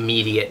have an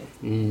immediate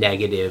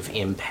negative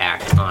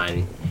impact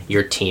on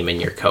your team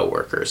and your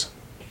coworkers.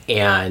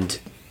 And,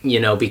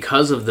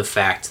 because of the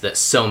fact that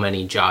so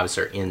many jobs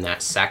are in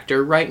that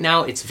sector right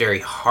now, it's very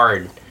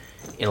hard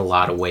in a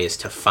lot of ways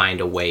to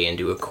find a way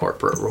into a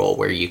corporate role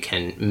where you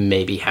can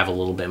maybe have a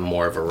little bit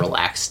more of a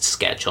relaxed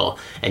schedule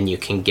and you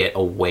can get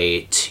a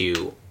way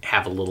to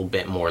have a little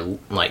bit more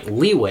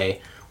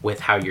leeway with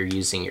how you're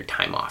using your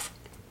time off.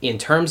 In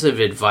terms of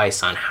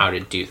advice on how to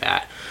do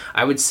that,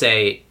 I would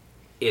say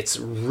it's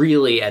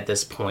really at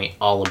this point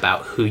all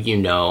about who you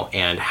know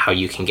and how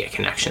you can get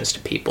connections to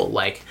people.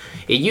 Like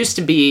it used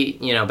to be,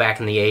 back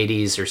in the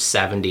 80s or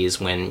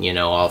 70s when,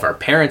 all of our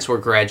parents were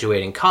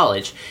graduating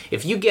college.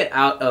 If you get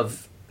out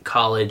of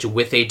college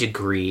with a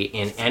degree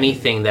in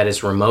anything that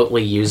is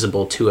remotely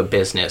usable to a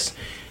business,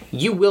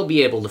 you will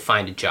be able to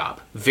find a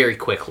job very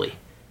quickly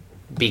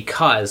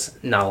because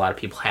not a lot of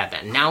people had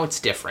that. Now it's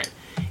different.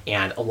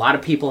 And a lot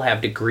of people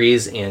have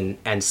degrees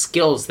and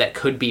skills that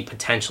could be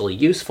potentially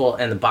useful,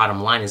 and the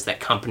bottom line is that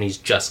companies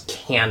just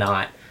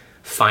cannot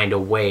find a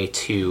way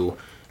to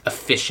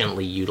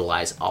efficiently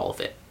utilize all of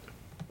it.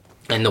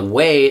 And the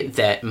way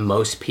that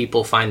most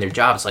people find their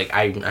jobs, like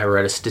I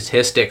read a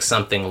statistic,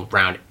 something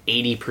around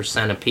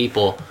 80% of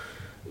people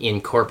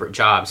in corporate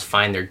jobs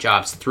find their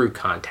jobs through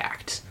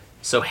contacts.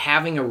 So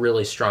having a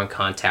really strong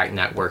contact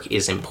network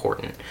is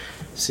important.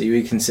 So you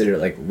would consider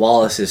like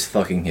Wallace is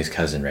fucking his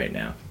cousin right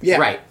now. Yeah.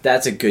 Right.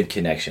 That's a good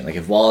connection. Like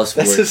if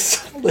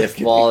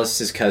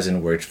Wallace's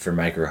cousin worked for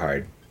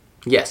Microhard,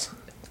 Yes.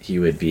 he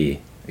would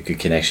be a good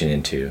connection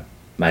into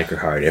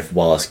Microhard if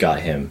Wallace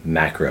got him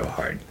Macro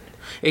Hard.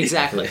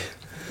 Exactly.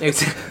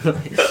 Exactly.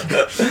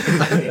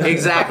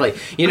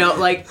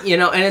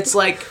 And it's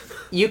like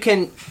you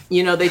can,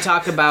 they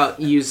talk about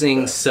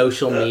using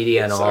social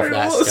media and all of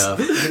that stuff.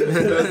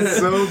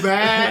 So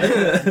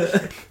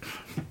bad.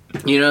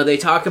 They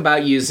talk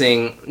about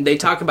using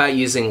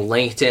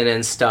LinkedIn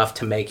and stuff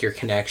to make your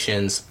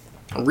connections.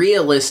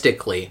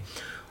 Realistically,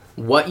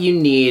 what you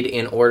need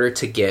in order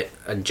to get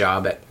a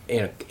job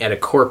at a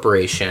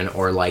corporation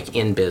or like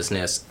in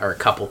business are a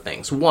couple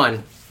things.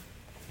 One,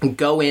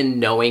 go in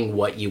knowing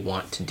what you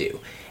want to do.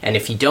 And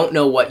if you don't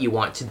know what you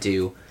want to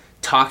do,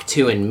 talk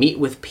to and meet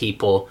with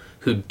people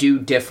who do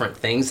different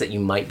things that you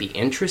might be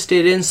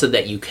interested in so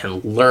that you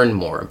can learn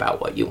more about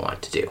what you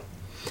want to do.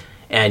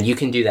 And you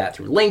can do that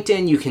through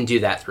LinkedIn, you can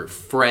do that through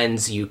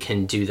friends, you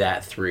can do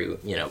that through,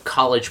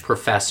 college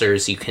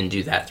professors, you can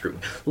do that through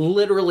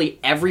literally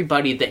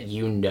everybody that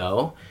you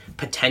know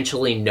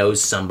potentially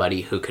knows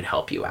somebody who could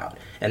help you out.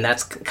 And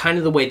that's kind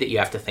of the way that you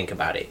have to think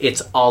about it.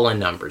 It's all a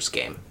numbers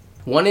game.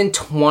 1 in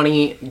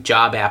 20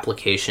 job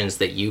applications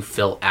that you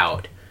fill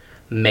out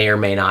may or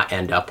may not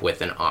end up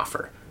with an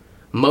offer.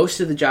 Most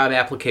of the job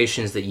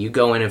applications that you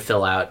go in and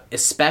fill out,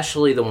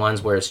 especially the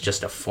ones where it's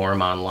just a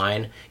form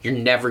online, you're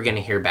never going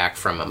to hear back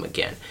from them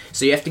again.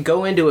 So you have to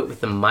go into it with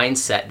the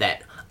mindset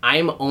that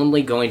I'm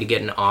only going to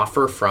get an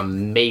offer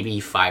from maybe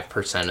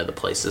 5% of the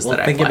places that I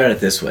apply. Think about it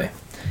this way.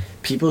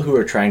 People who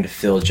are trying to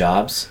fill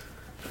jobs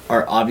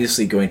are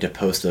obviously going to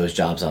post those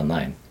jobs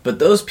online. But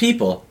those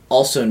people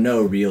also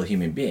know real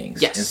human beings.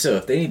 Yes. And so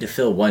if they need to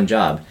fill one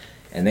job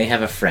and they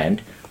have a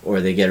friend or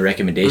they get a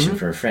recommendation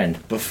from a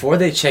friend, before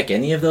they check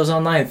any of those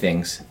online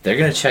things, they're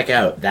going to check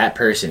out that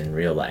person in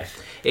real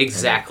life.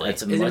 Exactly.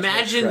 And And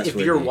imagine if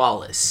you're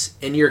Wallace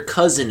and your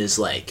cousin is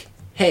like,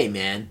 hey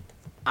man,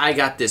 I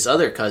got this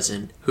other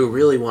cousin who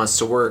really wants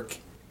to work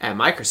at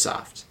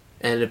Microsoft.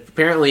 And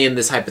apparently in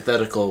this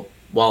hypothetical,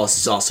 Wallace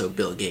is also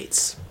Bill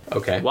Gates.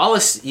 Okay.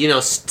 Wallace,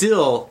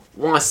 still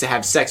wants to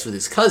have sex with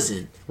his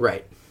cousin,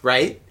 Right.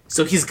 right?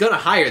 So he's going to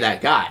hire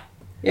that guy.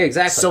 Yeah,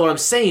 exactly. So what I'm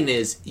saying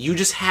is, you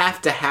just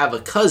have to have a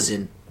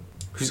cousin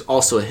who's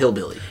also a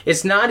hillbilly.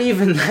 It's not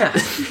even that.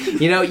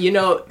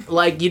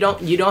 Like you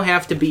don't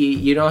have to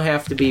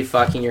be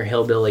fucking your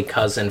hillbilly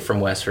cousin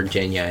from West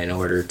Virginia in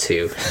order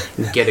to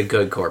get a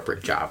good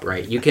corporate job,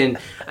 right? You can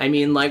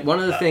like one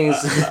of the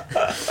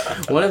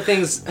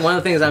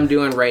things I'm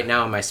doing right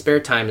now in my spare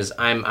time is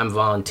I'm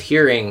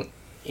volunteering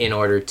in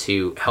order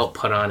to help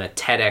put on a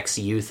TEDx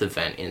youth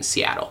event in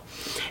Seattle.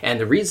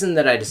 And the reason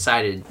that I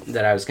decided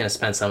that I was going to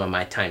spend some of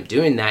my time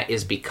doing that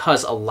is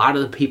because a lot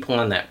of the people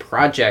on that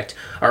project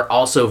are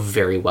also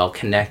very well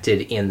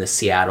connected in the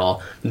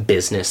Seattle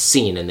business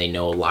scene, and they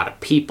know a lot of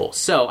people.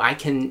 So I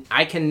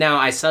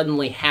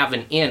suddenly have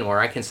an in where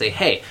I can say,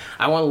 hey,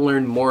 I want to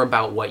learn more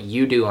about what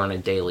you do on a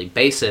daily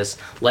basis.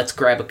 Let's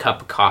grab a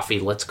cup of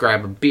coffee, let's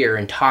grab a beer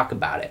and talk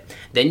about it.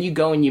 Then you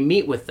go and you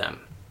meet with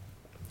them.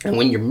 And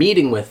when you're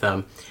meeting with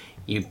them,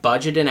 you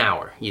budget an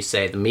hour. You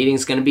say the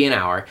meeting's going to be an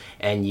hour,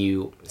 and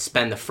you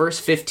spend the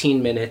first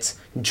 15 minutes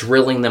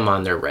drilling them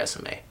on their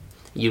resume.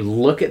 You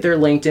look at their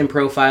LinkedIn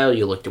profile,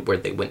 you look at where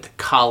they went to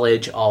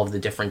college, all of the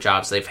different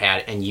jobs they've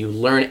had, and you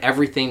learn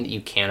everything that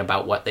you can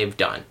about what they've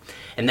done.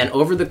 And then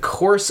over the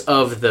course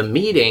of the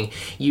meeting,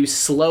 you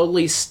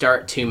slowly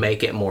start to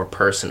make it more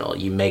personal.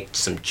 You make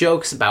some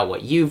jokes about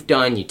what you've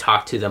done, you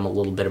talk to them a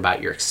little bit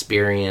about your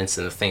experience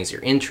and the things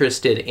you're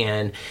interested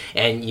in,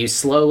 and you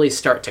slowly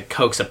start to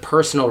coax a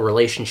personal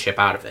relationship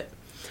out of it.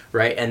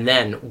 Right? And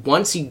then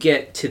once you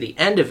get to the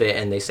end of it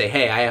and they say,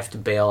 hey, I have to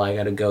bail, I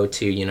got to go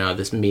to,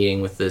 this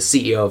meeting with the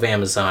CEO of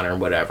Amazon or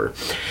whatever,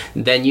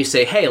 then you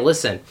say, hey,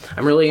 listen,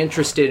 I'm really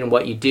interested in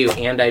what you do,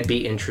 and I'd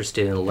be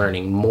interested in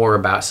learning more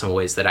about some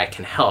ways that I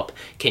can help.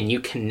 Can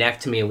you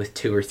connect me with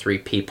 2 or 3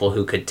 people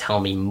who could tell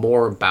me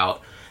more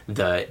about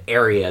the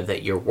area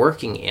that you're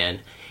working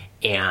in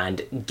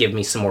and give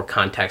me some more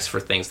context for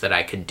things that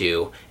I could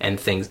do and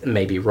things,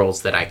 maybe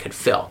roles that I could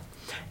fill?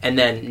 And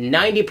then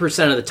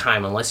 90% of the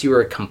time, unless you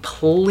were a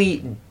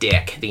complete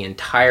dick the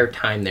entire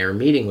time they were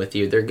meeting with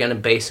you, they're going to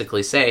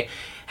basically say,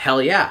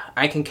 hell yeah,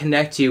 I can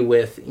connect you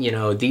with,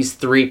 these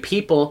 3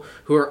 people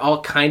who are all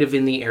kind of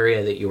in the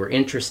area that you were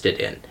interested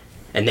in.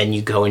 And then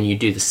you go and you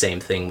do the same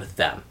thing with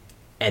them.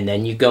 And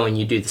then you go and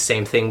you do the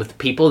same thing with the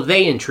people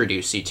they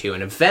introduce you to.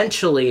 And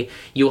eventually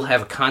you will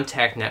have a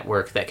contact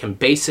network that can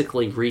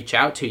basically reach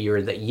out to you,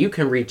 or that you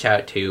can reach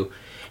out to,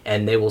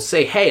 and they will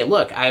say, hey,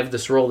 look, I have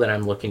this role that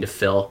I'm looking to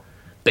fill.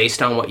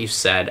 Based on what you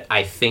said,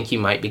 I think you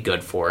might be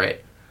good for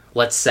it.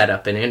 Let's set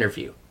up an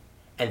interview.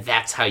 And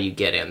that's how you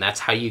get in.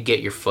 That's how you get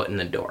your foot in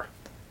the door.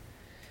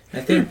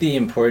 I think the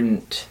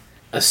important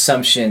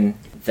assumption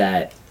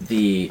that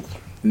the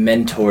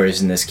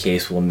mentors in this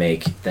case will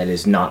make that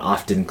is not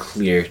often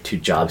clear to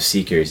job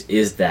seekers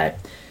is that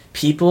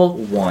people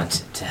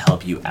want to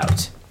help you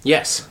out.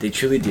 Yes. They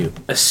truly do.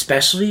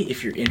 Especially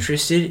if you're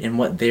interested in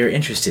what they're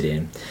interested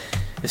in.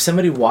 If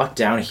somebody walked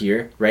down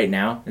here right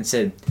now and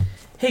said,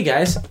 hey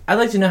guys, I'd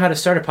like to know how to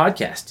start a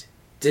podcast.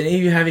 Did any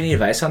of you have any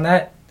advice on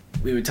that?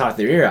 We would talk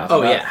their ear off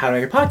about how to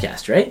make a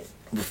podcast, right?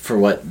 For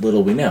what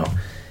little we know.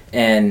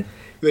 And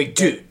like,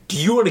 dude, do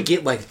you want to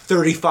get like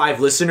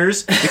 35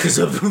 listeners? Because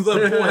of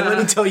let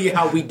me tell you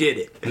how we did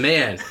it.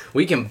 Man,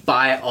 we can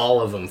buy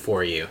all of them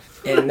for you.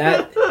 And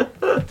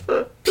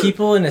that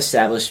people in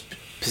established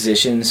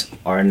positions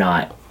are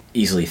not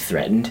easily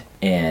threatened,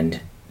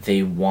 and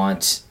they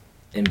want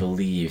and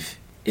believe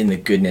in the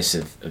goodness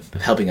of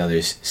helping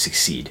others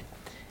succeed.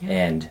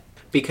 And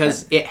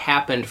because it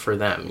happened for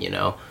them,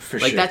 For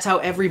like sure. that's how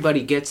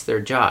everybody gets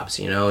their jobs,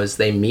 is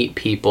they meet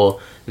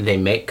people, they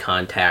make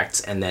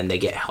contacts, and then they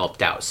get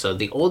helped out. So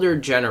the older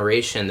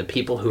generation, the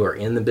people who are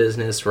in the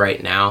business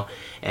right now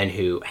and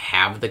who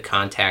have the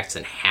contacts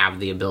and have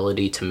the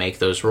ability to make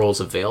those roles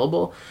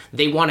available,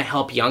 they want to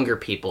help younger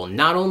people,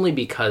 not only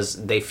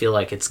because they feel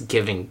like it's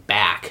giving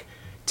back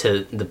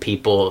to the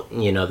people,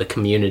 the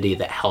community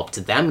that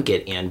helped them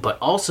get in, but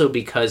also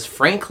because,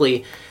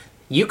 frankly,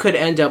 you could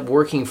end up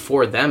working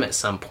for them at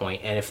some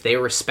point, and if they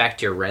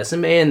respect your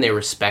resume and they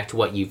respect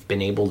what you've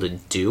been able to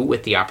do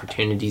with the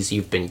opportunities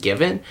you've been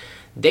given,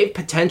 they've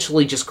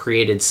potentially just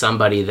created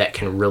somebody that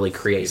can really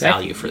create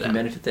value for You them.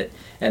 can benefit that.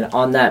 And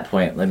on that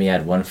point, let me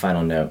add one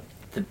final note.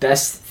 The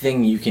best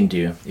thing you can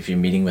do if you're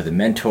meeting with a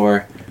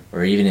mentor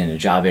or even in a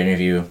job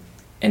interview,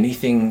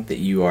 anything that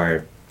you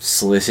are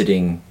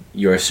soliciting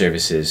your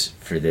services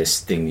for this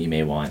thing that you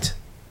may want,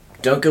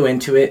 don't go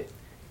into it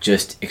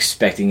just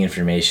expecting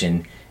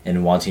information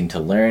and wanting to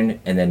learn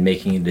and then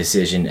making a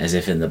decision as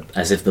if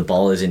the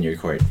ball is in your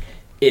court.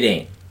 It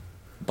ain't.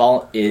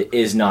 Ball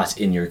is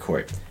not in your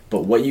court.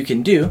 But what you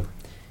can do,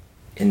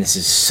 and this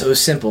is so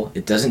simple,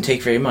 it doesn't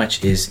take very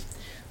much, is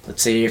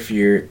let's say if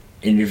you're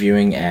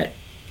interviewing at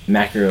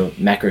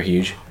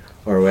Macrohuge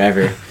or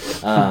wherever,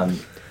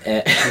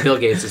 Bill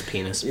Gates'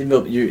 penis. you're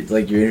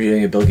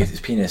interviewing at Bill Gates'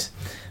 penis.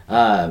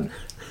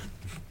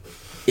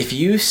 If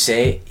you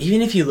say,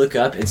 even if you look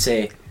up and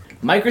say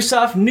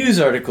Microsoft news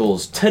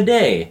articles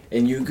today,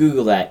 and you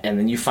Google that, and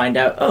then you find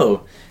out,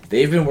 oh,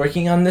 they've been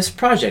working on this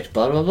project,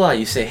 blah, blah, blah.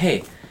 You say,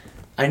 hey,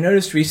 I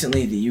noticed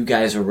recently that you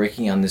guys are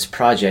working on this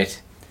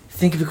project.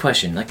 Think of a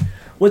question, like,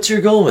 what's your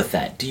goal with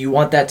that? Do you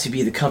want that to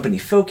be the company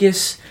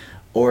focus?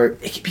 Or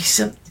it could be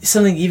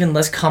something even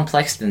less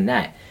complex than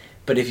that.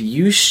 But if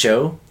you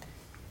show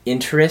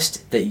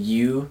interest that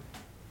you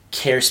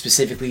care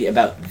specifically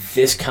about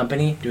this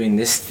company doing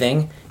this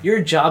thing, you're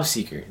a job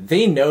seeker.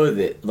 They know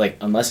that, like,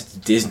 unless it's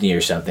Disney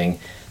or something,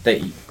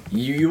 that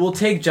you will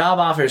take job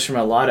offers from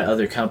a lot of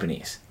other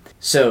companies.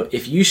 So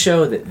if you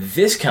show that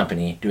this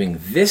company doing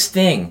this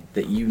thing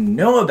that you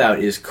know about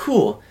is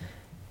cool,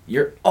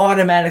 you're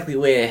automatically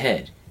way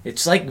ahead.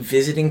 It's like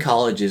visiting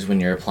colleges when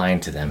you're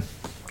applying to them.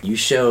 You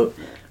show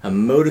a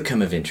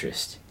modicum of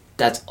interest.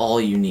 That's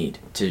all you need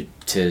to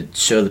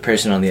show the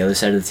person on the other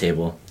side of the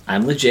table,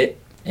 I'm legit,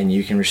 and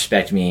you can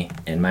respect me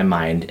and my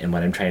mind and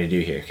what I'm trying to do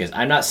here. Because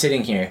I'm not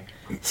sitting here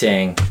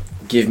saying,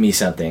 give me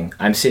something.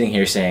 I'm sitting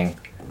here saying,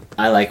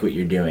 I like what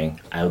you're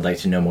doing. I would like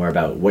to know more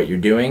about what you're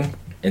doing,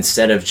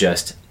 instead of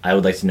just, I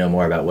would like to know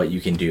more about what you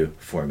can do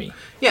for me.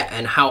 Yeah,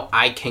 and how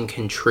I can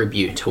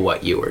contribute to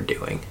what you are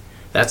doing.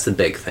 That's the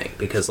big thing,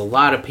 because a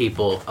lot of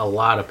people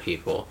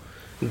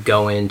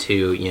go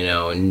into,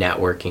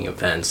 networking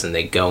events, and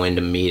they go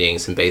into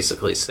meetings and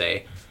basically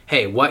say,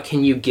 hey, what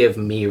can you give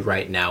me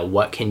right now?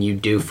 What can you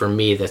do for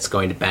me that's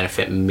going to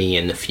benefit me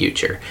in the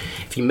future?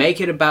 If you make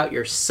it about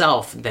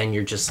yourself, then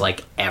you're just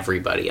like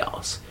everybody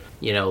else.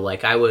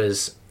 Like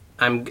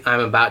I'm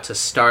about to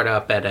start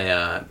up at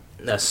a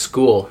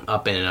school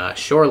up in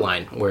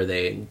Shoreline where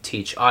they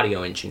teach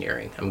audio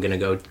engineering. I'm going to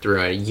go through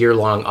a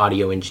year-long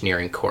audio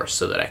engineering course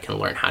so that I can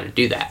learn how to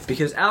do that.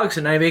 Because Alex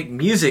and I make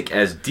music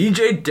as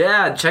DJ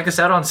Dad. Check us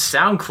out on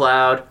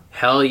SoundCloud.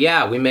 Hell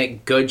yeah, we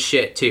make good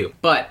shit too.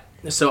 But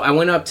so I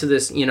went up to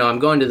this, I'm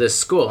going to this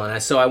school, and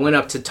I went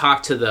up to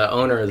talk to the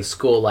owner of the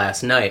school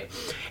last night,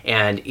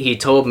 and he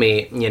told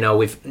me,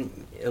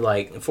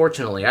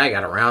 fortunately I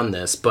got around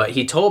this, but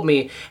he told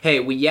me, hey,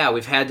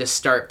 we've had to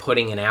start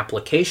putting an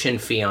application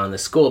fee on the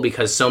school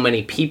because so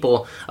many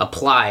people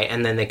apply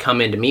and then they come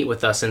in to meet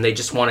with us and they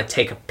just want to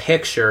take a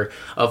picture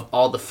of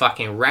all the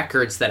fucking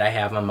records that I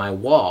have on my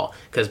wall.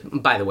 Because,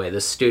 by the way, the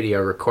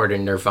studio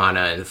recorded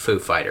Nirvana and Foo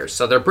Fighters,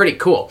 so they're pretty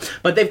cool.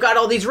 But they've got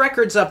all these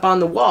records up on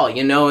the wall,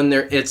 and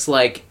it's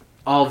like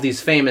all of these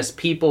famous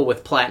people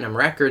with platinum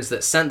records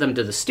that sent them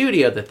to the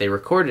studio that they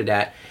recorded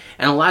at.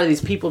 And a lot of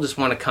these people just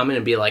want to come in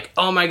and be like,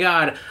 oh my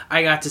god,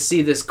 I got to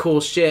see this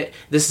cool shit.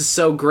 This is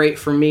so great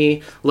for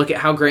me. Look at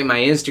how great my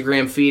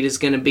Instagram feed is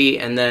going to be.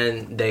 And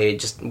then they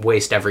just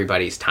waste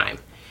everybody's time.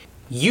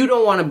 You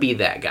don't want to be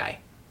that guy.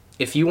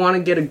 If you want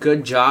to get a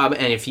good job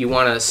and if you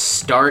want to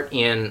start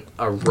in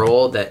a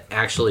role that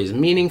actually is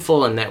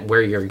meaningful and that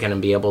where you're going to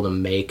be able to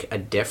make a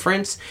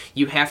difference,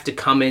 you have to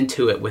come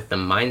into it with the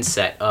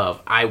mindset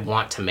of, I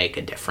want to make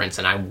a difference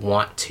and I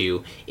want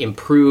to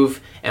improve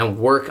and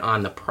work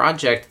on the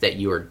project that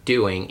you are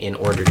doing in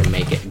order to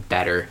make it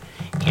better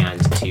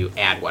and to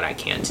add what I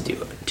can to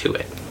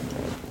it.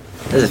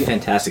 That's a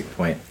fantastic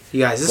point. You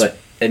guys, But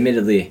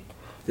admittedly,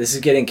 this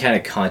is getting kind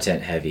of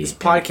content heavy. this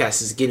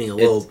podcast is getting a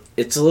little...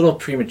 It's a little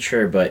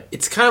premature, but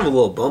It's kind of a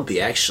little bumpy,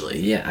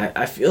 actually. yeah,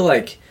 I feel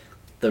like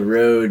the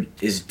road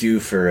is due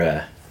for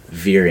a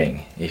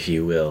veering, if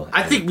you will.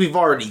 I think we've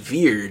already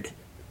veered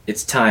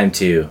It's time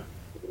to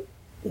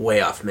way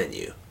off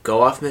menu.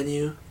 Go off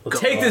menu? Go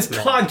take off this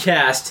menu.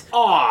 podcast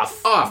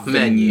Off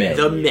menu. menu.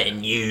 The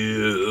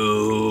menu.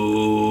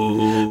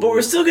 But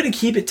we're still going to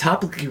keep it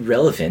topically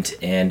relevant,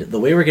 and the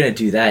way we're going to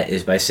do that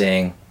is by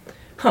saying,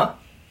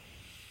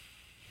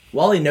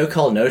 Wally no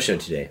call no show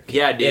today.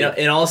 Yeah, dude.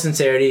 In all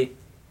sincerity,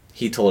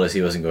 he told us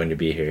he wasn't going to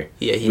be here.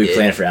 Yeah, he we did.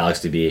 planned for Alex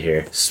to be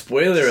here.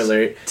 Spoiler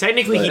alert.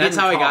 Technically, he That's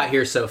didn't how I call. got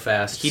here so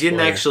fast. He didn't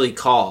Spoiler. actually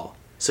call,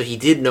 so he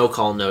did no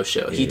call, no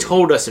show. He Yeah.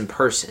 told us in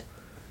person.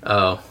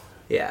 Oh.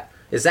 Yeah,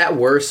 Is that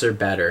worse or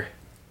better?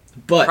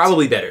 But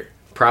probably better.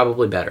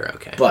 Probably better,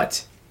 okay.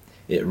 But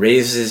it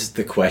raises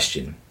the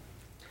question: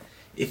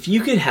 if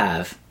you could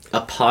have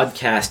a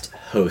podcast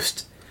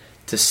host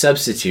to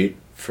substitute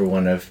for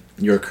one of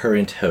your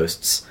current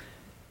hosts,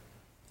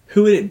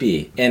 who would it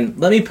be? And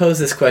let me pose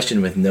this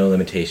question with no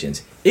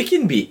limitations. It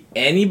can be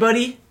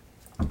anybody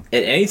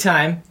at any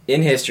time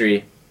in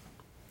history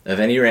of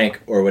any rank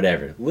or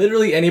whatever.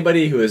 Literally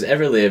anybody who has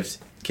ever lived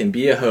can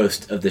be a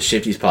host of the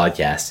Shifties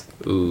podcast.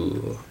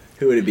 Ooh.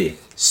 Who would it be?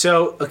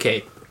 So,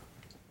 okay.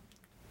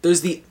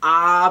 There's the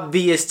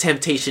obvious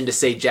temptation to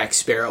say Jack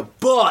Sparrow,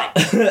 but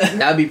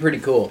That'd be pretty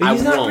cool. But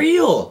he's not won't.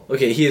 real.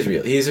 Okay, he is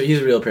real. He's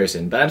a real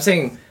person. But I'm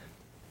saying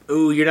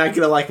ooh, you're not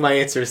gonna like my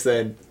answers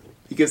then,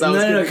 because I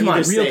was No, gonna come on,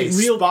 either say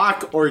real-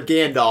 Spock or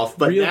Gandalf.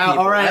 But real now,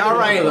 people. all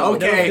right,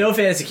 okay. No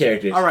fantasy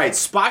characters. All right,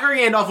 Spock or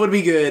Gandalf would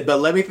be good,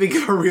 but let me think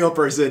of a real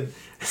person.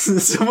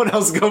 Someone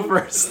else go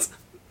first.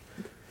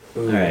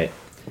 All right.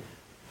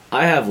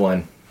 I have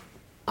one.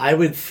 I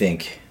would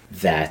think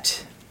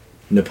that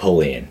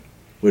Napoleon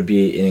would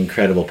be an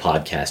incredible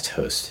podcast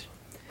host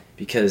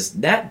because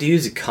that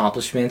dude's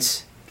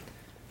accomplishments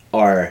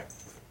are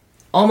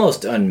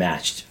almost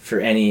unmatched for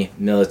any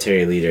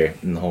military leader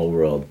in the whole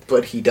world.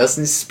 But he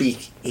doesn't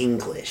speak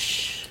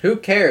English. Who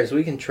cares?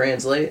 We can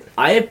translate.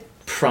 I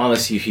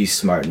promise you he's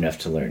smart enough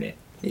to learn it.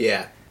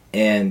 Yeah.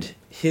 And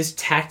his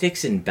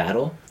tactics in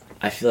battle,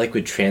 I feel like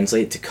would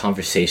translate to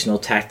conversational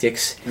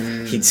tactics.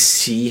 He'd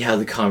see how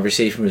the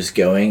conversation was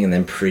going and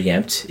then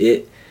preempt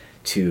it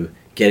to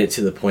get it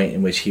to the point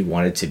in which he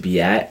wanted to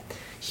be at.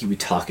 He would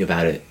talk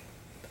about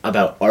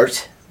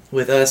art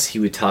with us. He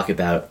would talk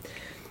about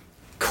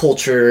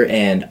culture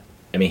and,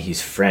 I mean,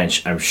 he's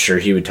French. I'm sure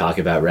he would talk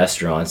about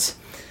restaurants.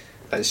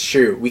 That's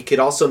true. We could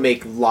also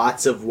make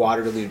lots of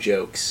Waterloo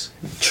jokes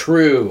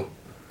True.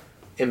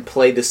 and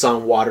play the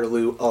song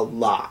Waterloo a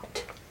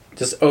lot.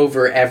 Just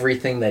over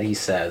everything that he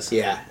says.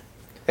 Yeah.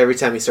 Every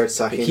time he starts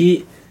talking.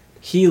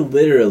 He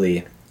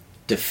literally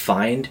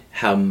defined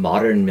how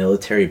modern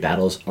military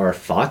battles are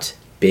fought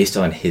based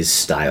on his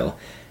style.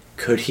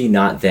 Could he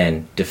not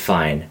then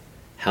define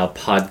how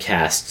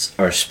podcasts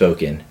are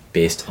spoken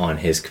based on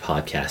his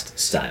podcast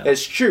style?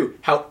 That's true.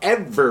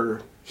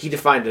 However, he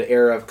defined an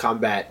era of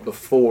combat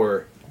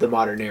before the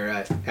modern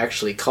era,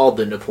 actually called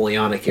the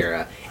Napoleonic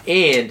era.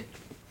 And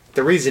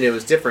the reason it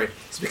was different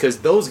is because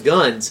those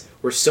guns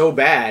were so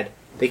bad,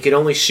 they could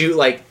only shoot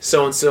like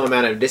so-and-so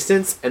amount of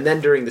distance. And then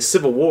during the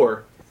Civil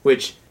War,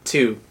 which,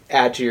 to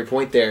add to your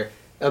point there,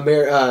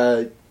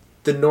 the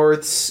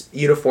North's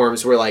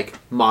uniforms were like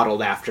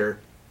modeled after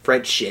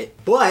French shit.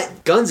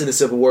 But guns in the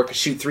Civil War could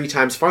shoot 3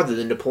 times farther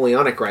than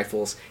Napoleonic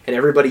rifles, and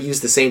everybody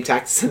used the same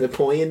tactics that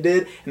Napoleon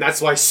did, and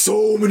that's why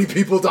so many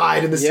people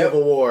died in the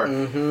Civil War.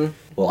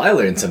 Well, I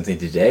learned something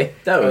today.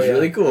 That was yeah.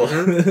 really cool.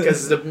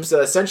 Because so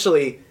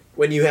essentially,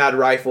 when you had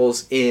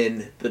rifles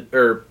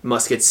Or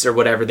muskets or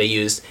whatever they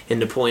used in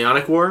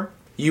Napoleonic War,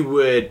 you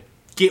would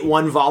get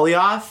one volley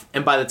off,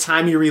 and by the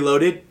time you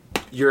reloaded,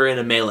 you're in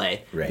a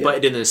melee. Right.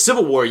 But in the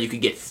Civil War, you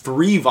could get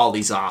 3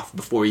 volleys off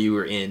before you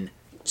were in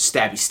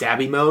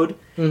stabby mode.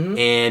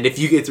 And if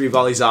you get 3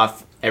 volleys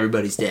off,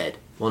 everybody's dead.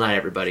 Well, not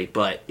everybody,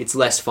 but it's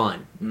less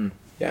fun.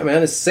 Yeah,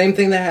 man, it's the same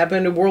thing that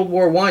happened in World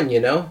War One. You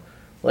know,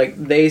 like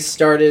they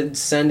started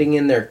sending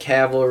in their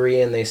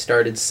cavalry and they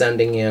started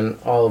sending in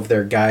all of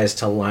their guys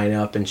to line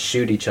up and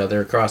shoot each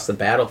other across the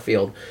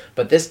battlefield.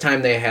 But this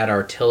time they had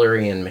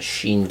artillery and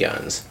machine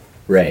guns.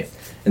 Right.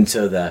 And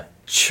so the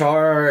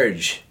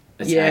charge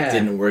attack Yeah.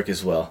 didn't work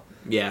as well.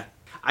 Yeah.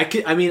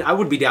 I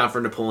would be down for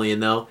Napoleon,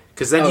 though.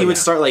 Because then Oh, he would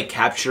yeah. start, like,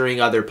 capturing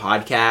other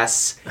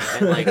podcasts.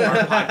 And, like, our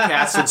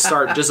podcasts would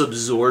start just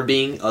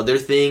absorbing other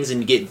things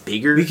and get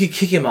bigger. We could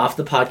kick him off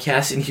the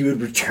podcast and he would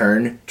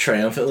return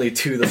triumphantly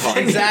to the podcast.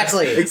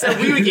 Exactly.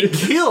 Except we would get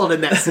killed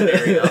in that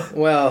scenario.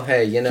 Well,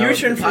 hey, you know, He the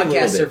returned for a little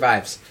podcast bit.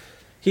 survives.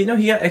 He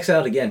got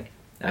exiled again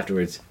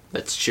afterwards.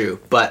 That's true.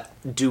 But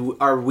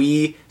are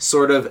we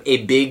sort of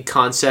a big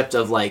concept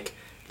of, like,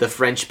 the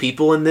French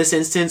people in this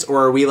instance?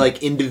 Or are we,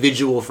 like,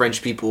 individual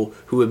French people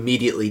who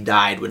immediately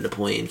died when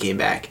Napoleon came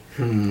back?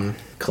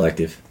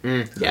 Collective.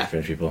 Yeah.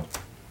 French people.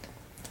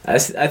 I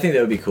think that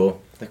would be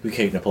cool. Like we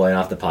kick Napoleon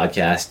off the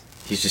podcast.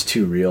 He's just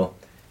too real.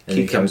 And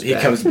He he comes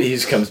back.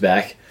 just comes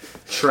back.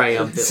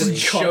 Triumphantly.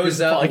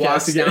 Shows up, Podcast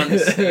walks again. down the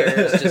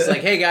stairs, just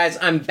like, hey guys,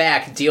 I'm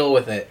back, deal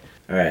with it.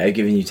 Alright, I've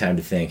given you time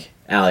to think.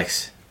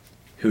 Alex,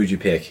 who would you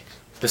pick?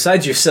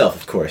 Besides yourself,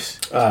 of course.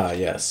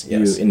 Yes. You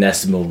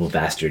inestimable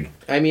bastard.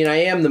 I mean, I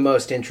am the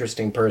most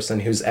interesting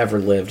person who's ever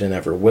lived and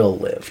ever will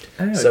lived.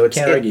 I So it's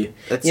can't argue.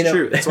 That's you know-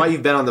 true. That's why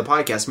you've been on the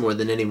podcast more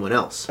than anyone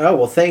else. Oh,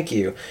 well, thank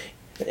you.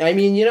 I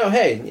mean, you know,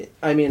 hey,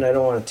 I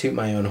don't want to toot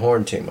my own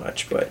horn too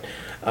much, but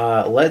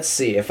let's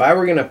see. If I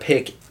were going to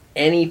pick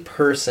any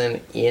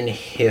person in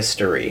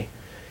history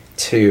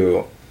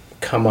to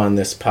come on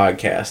this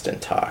podcast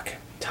and talk?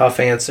 Tough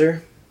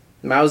answer.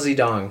 Mao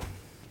Zedong.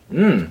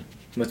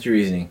 What's your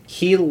reasoning?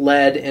 He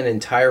led an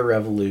entire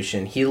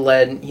revolution. He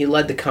led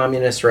the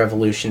communist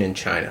revolution in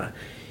China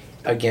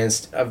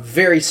against a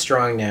very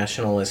strong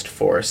nationalist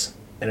force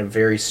and a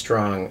very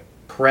strong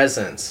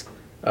presence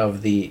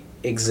of the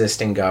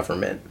existing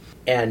government.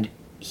 And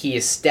he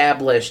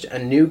established a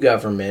new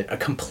government, a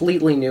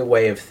completely new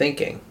way of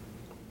thinking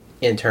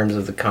in terms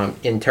of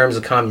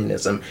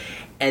communism.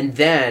 And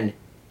then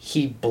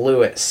he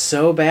blew it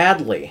so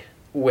badly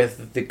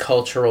with the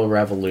Cultural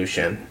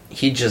Revolution.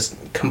 The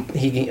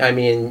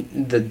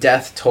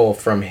death toll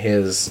from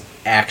his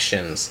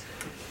actions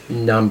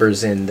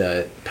numbers in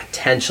the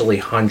potentially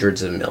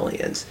hundreds of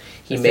millions.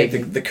 I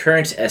think the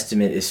current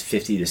estimate is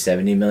 50 to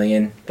 70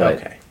 million. But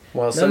okay.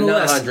 Well, so not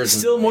nonetheless, hundreds.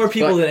 still more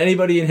people than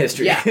anybody in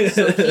history. Yeah,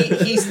 so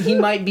he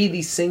might be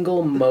the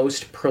single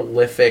most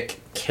prolific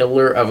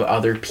killer of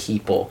other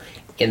people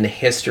in the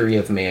history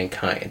of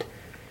mankind.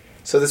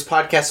 So this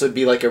podcast would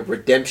be like a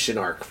redemption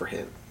arc for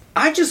him.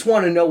 I just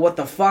want to know what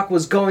the fuck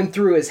was going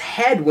through his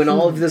head when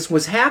all of this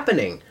was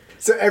happening.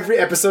 So every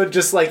episode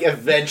just like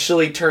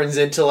eventually turns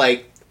into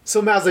like, so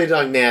Mao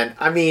Zedong, man,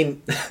 I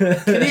mean,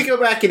 can you go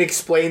back and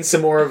explain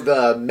some more of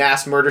the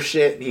mass murder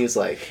shit? And he was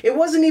like... It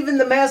wasn't even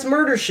the mass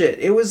murder shit.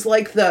 It was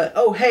like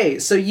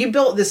so you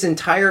built this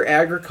entire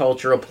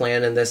agricultural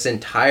plan and this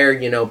entire,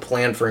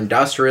 plan for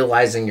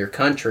industrializing your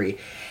country,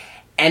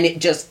 and it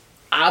just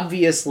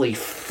obviously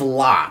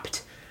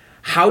flopped.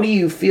 How do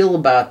you feel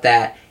about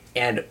that?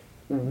 And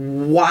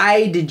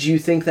why did you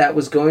think that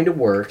was going to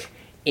work?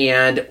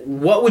 And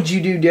what would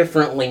you do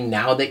differently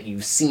now that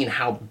you've seen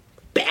how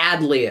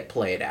badly it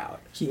played out?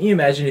 Can you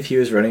imagine if he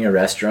was running a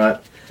restaurant?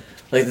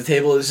 Like, the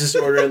table is just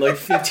ordering,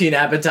 15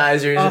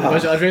 appetizers and a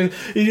bunch of entrees.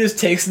 He just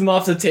takes them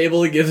off the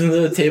table and gives them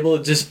to the table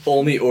and just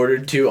only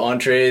ordered 2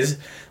 entrees.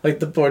 Like,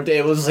 the poor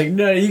table is just like,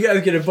 no, you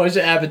guys get a bunch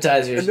of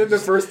appetizers. And then the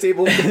first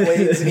table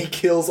complains and he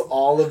kills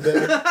all of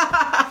them.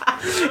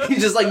 He's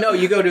just like, no,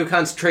 you go to a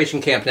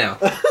concentration camp now.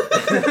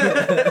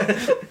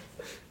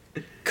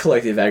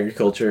 Collective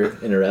agriculture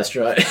in a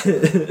restaurant.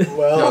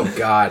 Well, Oh,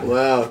 God.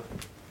 wow.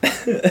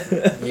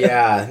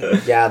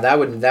 Yeah, that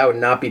would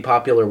not be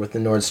popular with the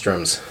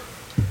Nordstroms.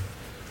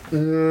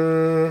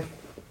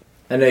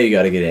 I know you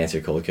got a good answer,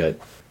 Cold Cut.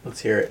 Let's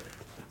hear it.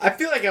 I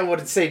feel like I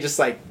would say just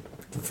like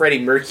Freddie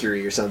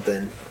Mercury or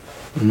something.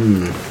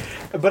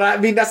 But I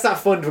mean, that's not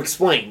fun to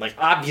explain. Like,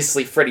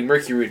 obviously, Freddie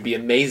Mercury would be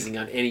amazing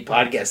on any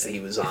podcast that he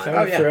was If on.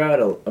 I would throw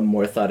out a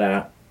more thought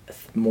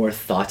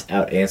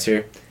out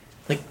answer,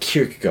 like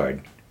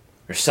Kierkegaard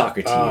or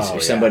Socrates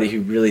or somebody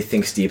who really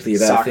thinks deeply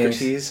about things.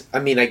 Socrates. I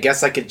mean, I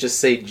guess I could just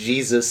say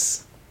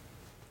Jesus.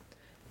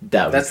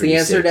 That's the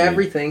answer to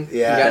everything.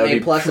 Yeah. You got That an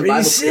A plus in pretty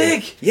Bible school.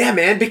 sick. Yeah,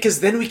 man, because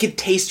then we could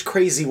taste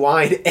crazy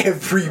wine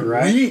every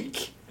Right.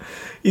 week.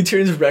 He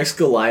turns Rex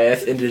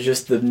Goliath into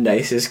just the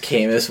nicest,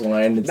 camest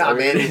wine. It's Nah,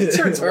 man, he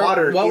turns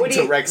water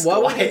into Rex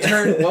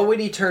Goliath. What would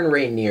he turn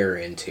Rainier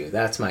into?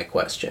 That's my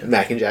question.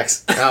 Mac and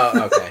Jacks.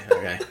 Oh,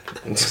 okay.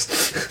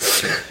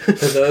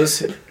 For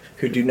those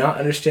who do not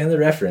understand the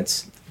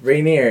reference,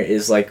 Rainier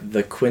is like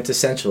the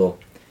quintessential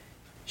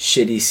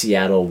shitty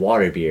Seattle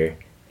water beer,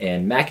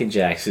 and Mac and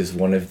Jacks is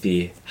one of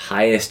the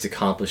highest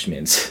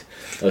accomplishments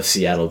of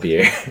Seattle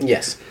beer.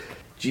 Yes.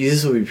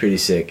 Jesus would be pretty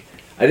sick.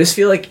 I just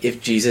feel like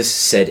if Jesus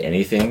said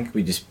anything,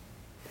 we just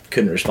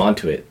couldn't respond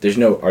to it. There's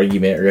no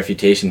argument or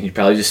refutation. He'd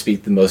probably just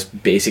speak the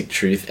most basic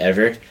truth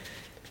ever.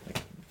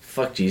 Like,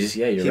 fuck Jesus,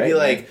 yeah, you're He'd right. be man.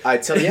 like, I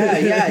tell you.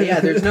 Yeah.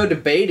 There's no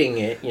debating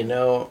it,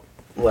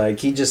 Like,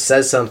 he just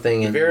says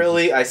something and...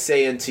 Verily I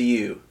say unto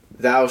you,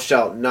 thou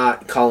shalt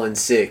not call in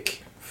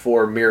sick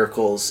for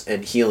miracles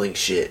and healing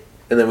shit.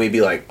 And then we'd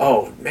be like,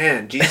 oh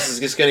man, Jesus is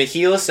just going to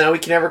heal us. Now we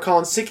can never call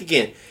in sick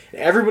again.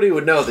 And everybody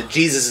would know that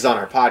Jesus is on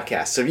our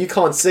podcast. So if you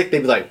call in sick,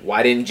 they'd be like,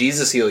 why didn't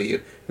Jesus heal you?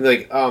 And be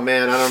like, oh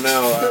man, I don't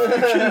know.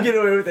 Couldn't get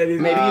away with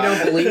anything. Maybe you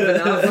don't believe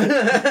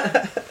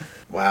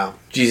enough. Wow.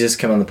 Jesus,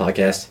 come on the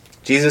podcast.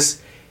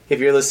 Jesus, if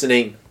you're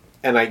listening,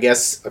 and I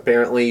guess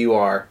apparently you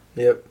are,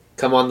 Yep.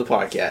 come on the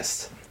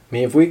podcast. I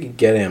mean, if we could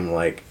get him,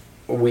 like,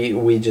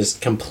 we just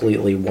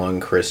completely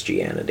won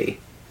Christianity.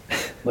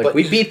 Like, But-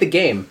 we beat the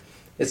game.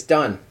 It's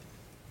done.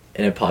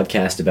 In a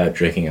podcast about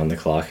drinking on the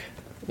clock.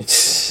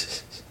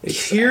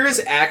 Here's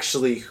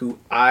actually who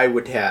I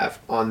would have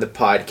on the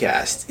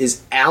podcast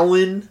is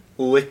Alan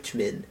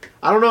Lichtman.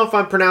 I don't know if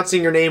I'm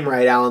pronouncing your name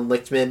right, Alan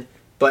Lichtman,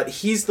 but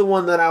he's the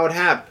one that I would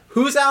have.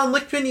 Who's Alan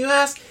Lichtman, you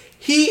ask?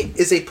 He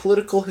is a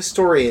political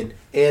historian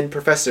and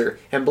professor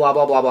and blah,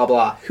 blah, blah, blah,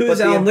 blah. Who But is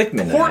the Alan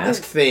Lichtman, I important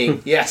ask?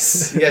 thing,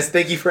 yes,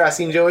 thank you for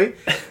asking, Joey.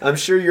 I'm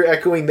sure you're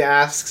echoing the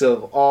asks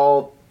of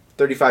all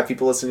 35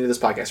 people listening to this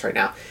podcast right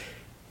now.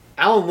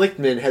 Alan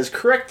Lichtman has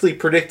correctly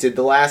predicted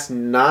the last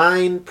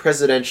 9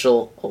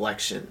 presidential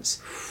elections.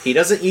 He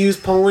doesn't use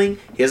polling.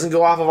 He doesn't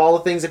go off of all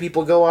the things that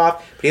people go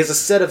off. But he has a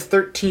set of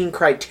 13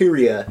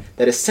 criteria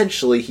that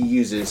essentially he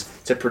uses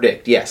to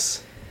predict.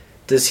 Yes.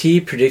 Does he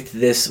predict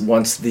this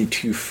once the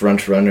 2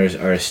 front runners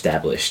are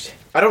established?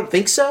 I don't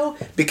think so,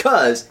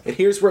 because, and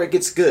here's where it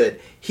gets good,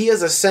 he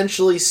has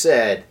essentially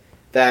said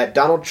that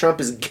Donald Trump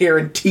is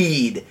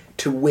guaranteed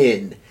to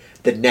win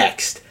the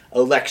next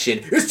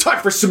election. It's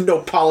time for some no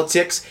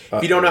politics.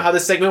 If you don't know how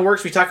this segment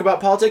works, we talk about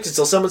politics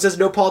until someone says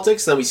no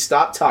politics, then we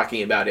stop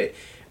talking about it.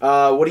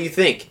 What do you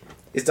think?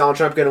 Is Donald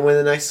Trump going to win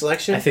the next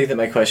election? I think that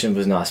my question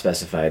was not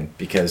specified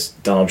because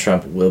Donald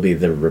Trump will be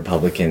the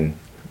Republican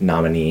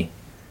nominee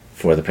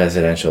for the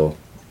presidential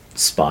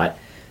spot.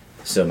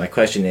 So my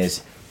question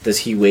is, does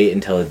he wait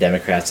until the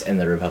Democrats and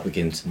the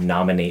Republicans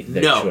nominate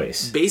their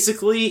choice?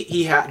 Basically,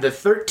 he the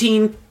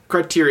 13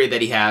 criteria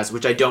that he has,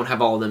 which I don't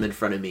have all of them in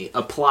front of me,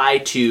 apply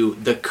to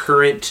the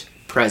current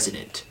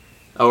president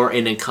or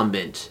an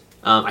incumbent.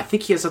 I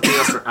think he has something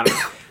else. I don't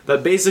know.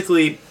 But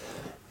basically,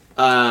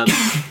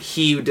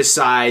 he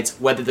decides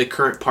whether the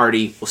current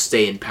party will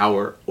stay in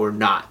power or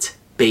not,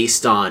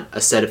 based on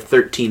a set of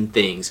 13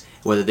 things,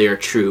 whether they are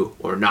true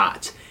or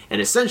not.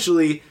 And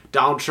essentially,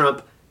 Donald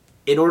Trump,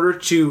 in order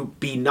to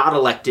be not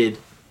elected,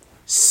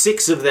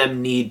 6 of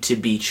them need to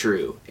be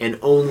true, and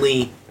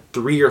only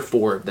 3 or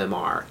 4 of them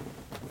are,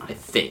 I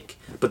think.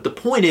 But the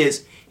point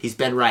is, he's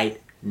been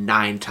right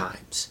 9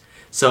 times.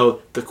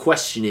 So the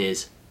question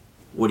is,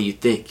 what do you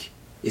think?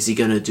 Is he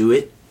going to do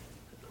it?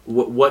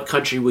 What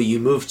country will you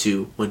move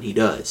to when he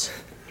does?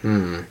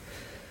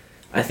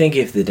 I think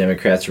if the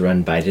Democrats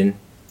run Biden,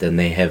 then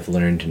they have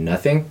learned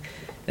nothing,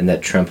 and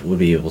that Trump will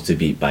be able to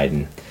beat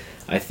Biden.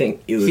 I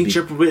think it would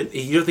be...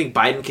 You don't think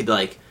Biden could,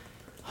 like,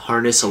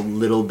 harness a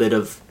little bit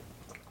of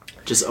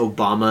just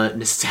Obama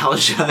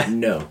nostalgia?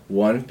 No.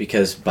 One,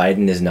 because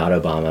Biden is not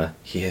Obama.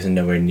 He has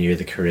nowhere near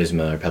the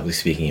charisma or public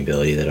speaking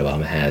ability that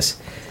Obama has.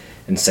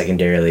 And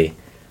secondarily,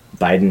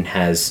 Biden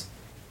has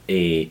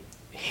a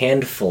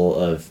handful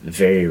of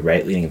very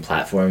right-leaning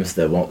platforms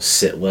that won't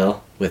sit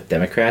well with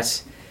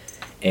Democrats.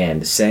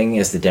 And saying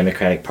as the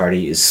Democratic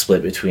Party is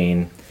split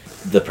between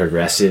the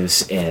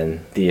progressives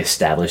and the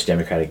established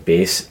Democratic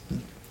base,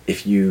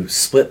 if you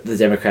split the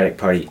Democratic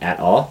Party at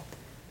all,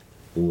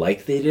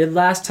 like they did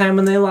last time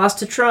when they lost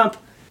to Trump,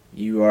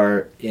 you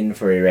are in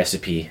for a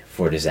recipe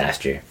for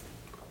disaster.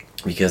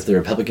 Because the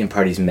Republican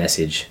Party's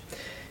message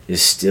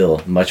is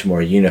still much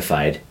more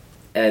unified,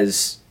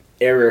 as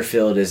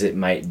error-filled as it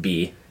might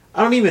be.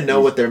 I don't even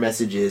know what their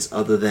message is,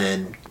 other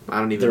than... I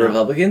don't even The know.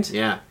 Republicans?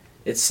 Yeah.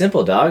 It's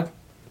simple, dog.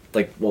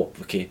 Like, well,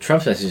 okay,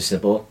 Trump's message is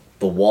simple.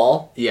 The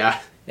wall Yeah.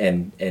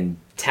 and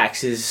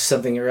taxes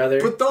something or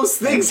other. But those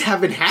things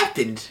haven't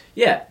happened.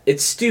 Yeah,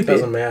 it's stupid.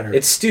 Doesn't matter.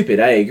 It's stupid,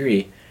 I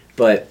agree.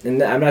 But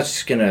and I'm not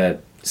just going to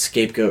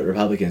scapegoat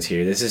Republicans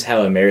here. This is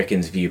how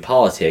Americans view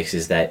politics,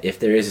 is that if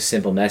there is a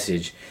simple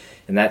message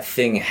and that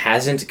thing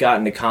hasn't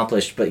gotten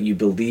accomplished, but you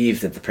believe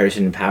that the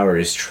person in power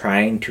is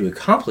trying to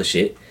accomplish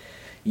it,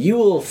 you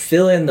will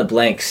fill in the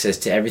blanks as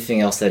to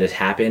everything else that has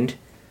happened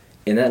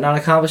in that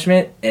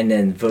non-accomplishment, and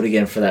then vote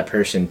again for that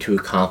person to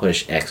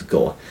accomplish X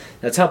goal.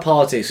 That's how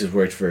politics has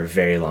worked for a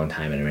very long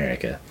time in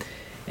America.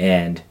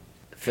 And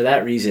for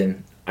that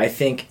reason, I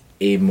think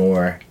a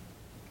more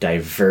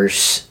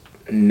diverse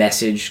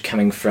message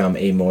coming from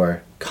a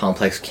more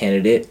complex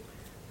candidate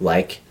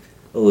like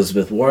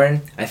Elizabeth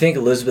Warren, I think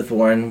Elizabeth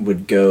Warren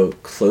would go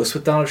close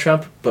with Donald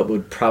Trump, but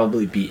would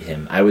probably beat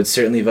him. I would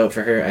certainly vote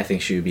for her. I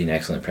think she would be an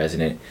excellent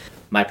president.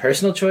 My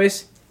personal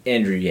choice,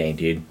 Andrew Yang,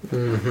 dude.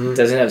 Mm-hmm.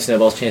 Doesn't have a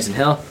snowball's chance in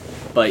hell,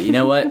 but you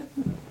know what?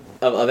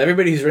 Of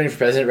everybody who's running for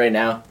president right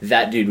now,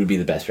 that dude would be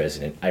the best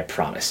president. I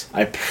promise.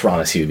 I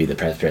promise he would be the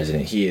best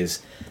president. He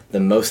is the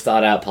most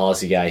thought-out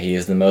policy guy. He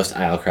is the most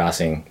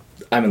aisle-crossing.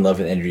 I'm in love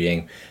with Andrew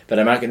Yang, but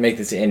I'm not going to make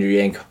this an Andrew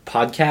Yang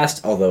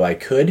podcast, although I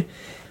could.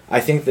 I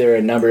think there are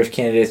a number of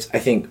candidates. I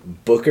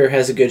think Booker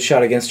has a good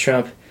shot against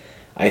Trump.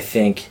 I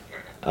think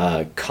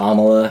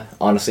Kamala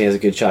honestly has a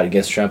good shot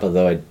against Trump,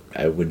 although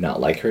I would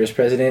not like her as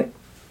president.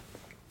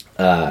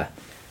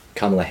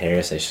 Kamala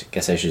Harris, I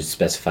guess I should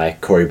specify.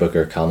 Cory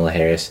Booker, Kamala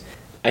Harris.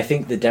 I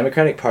think the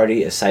Democratic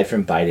Party, aside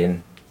from Biden,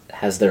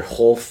 has their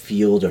whole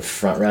field of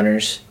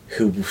frontrunners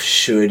who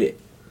should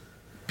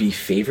be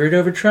favored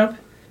over Trump,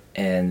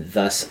 and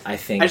thus I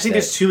think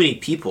there's too many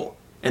people,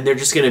 and they're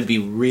just going to be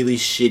really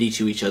shitty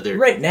to each other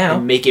right now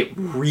and make it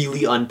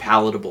really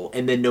unpalatable.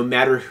 And then no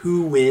matter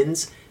who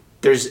wins,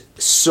 there's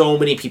so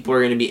many people are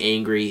going to be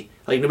angry.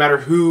 Like, no matter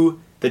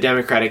who the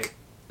Democratic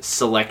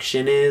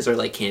selection is, or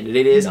like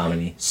candidate is,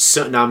 nominee,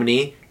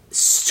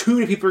 too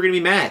many people are going to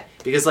be mad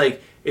because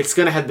like it's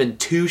going to have been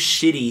too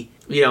shitty.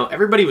 You know,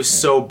 everybody was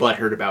so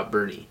butthurt about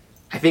Bernie.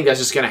 I think that's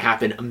just going to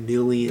happen a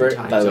million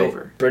times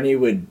over. Bernie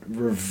would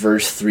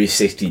reverse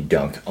 360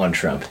 dunk on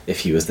Trump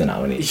if he was the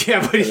nominee.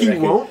 Yeah, but he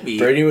won't be.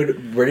 Bernie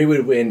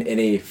would win in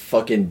a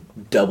fucking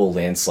double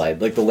landslide.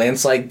 Like, the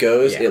landslide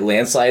goes, it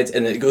landslides,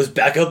 and then it goes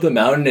back up the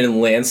mountain and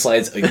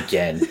landslides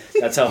again.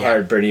 That's how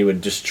hard Bernie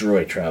would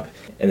destroy Trump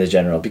in the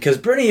general. Because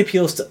Bernie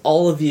appeals to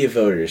all of the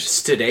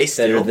voters. Today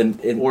still,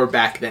 or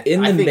back then.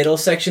 In the middle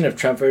section of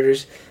Trump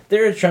voters,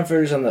 there are Trump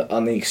voters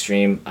on the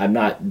extreme. I'm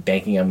not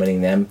banking on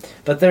winning them.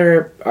 But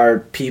there are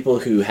people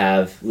who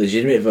have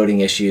legitimate voting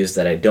issues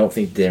that I don't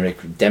think the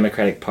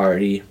Democratic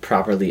Party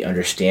properly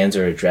understands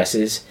or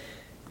addresses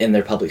in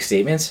their public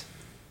statements.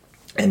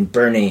 And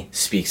Bernie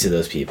speaks to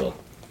those people.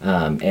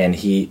 And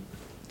he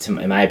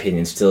in my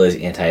opinion, still is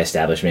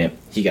anti-establishment.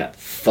 He got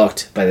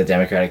fucked by the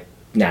Democratic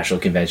National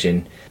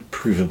Convention,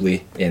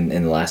 provably in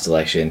the last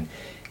election.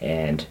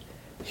 And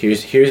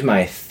here's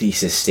my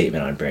thesis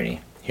statement on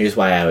Bernie. Here's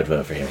why I would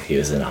vote for him if he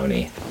was the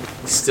nominee.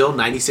 Still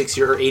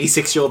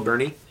 86-year-old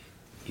Bernie?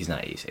 He's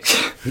not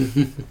 86.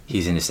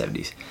 He's in his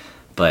 70s.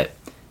 But,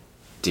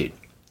 dude,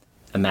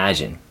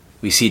 imagine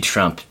we see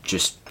Trump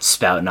just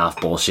spouting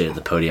off bullshit at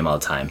the podium all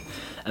the time.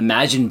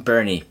 Imagine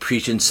Bernie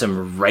preaching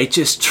some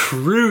righteous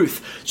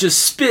truth, just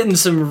spitting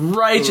some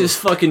righteous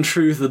fucking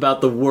truth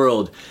about the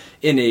world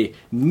in a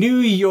New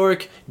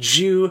York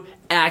Jew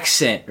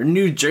accent, or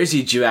New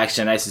Jersey Jew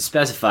accent, I should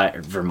specify,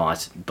 or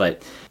Vermont,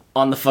 but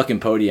on the fucking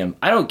podium.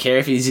 I don't care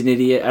if he's an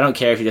idiot. I don't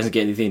care if he doesn't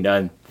get anything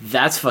done.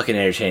 That's fucking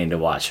entertaining to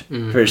watch.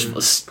 First of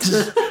all,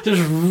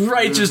 just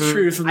righteous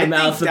truth from the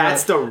mouth. I think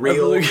that's the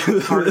real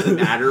part of the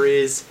matter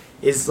is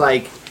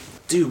like,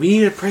 dude, we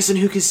need a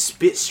president who can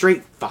spit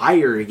straight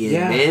fire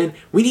again, man.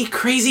 We need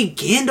crazy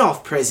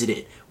Gandalf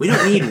president. We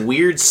don't need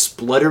weird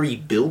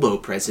spluttery Bilbo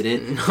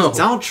president. No.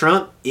 Donald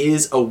Trump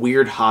is a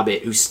weird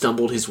hobbit who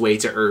stumbled his way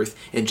to Earth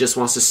and just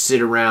wants to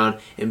sit around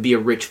and be a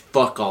rich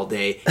fuck all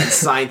day and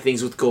sign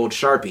things with gold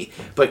Sharpie.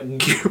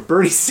 But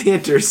Bernie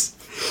Sanders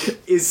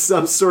is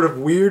some sort of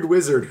weird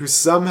wizard who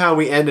somehow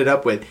we ended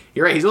up with.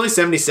 You're right, he's only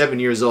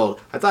 77 years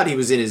old. I thought he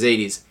was in his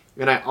 80s.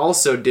 And I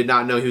also did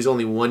not know he was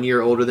only 1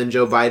 year older than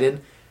Joe Biden.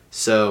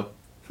 So,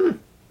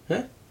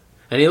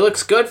 And he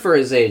looks good for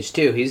his age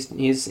too.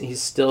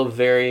 He's still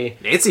very.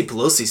 Nancy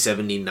Pelosi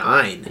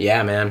 79.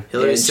 Yeah, man.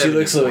 Hillary She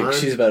looks 71. like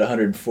she's about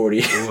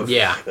 140.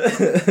 Yeah.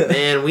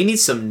 Man, we need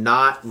some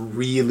not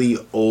really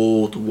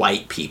old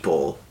white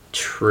people.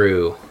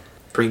 True.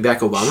 Bring back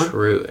Obama?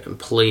 True. And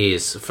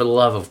please, for the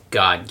love of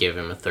God, give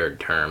him a third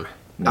term.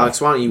 Alex,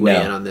 why don't you weigh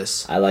No. in on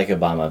this? I like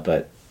Obama,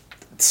 but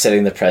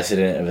setting the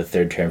precedent of a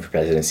third term for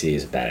presidency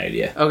is a bad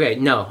idea. Okay,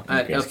 no,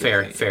 Grand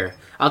fair, scheme. fair.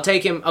 I'll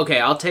take him. Okay,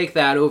 I'll take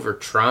that over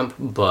Trump,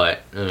 but.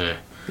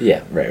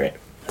 Yeah, right.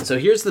 So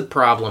here's the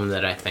problem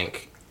that I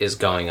think is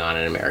going on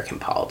in American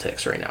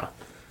politics right now.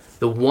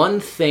 The one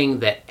thing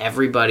that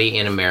everybody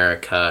in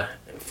America,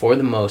 for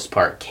the most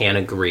part, can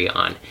agree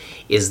on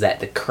is that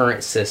the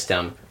current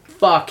system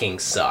fucking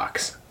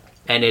sucks.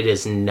 And it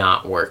is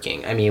not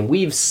working. I mean,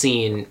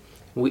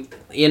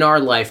 in our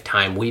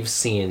lifetime, we've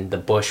seen the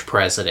Bush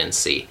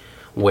presidency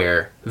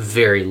where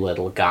very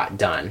little got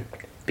done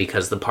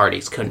because the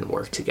parties couldn't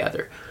work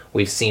together.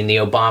 We've seen the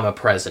Obama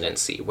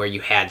presidency where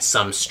you had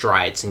some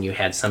strides and you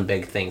had some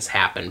big things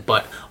happen,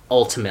 but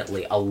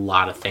ultimately a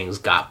lot of things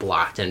got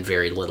blocked and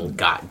very little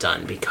got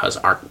done because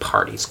our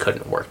parties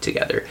couldn't work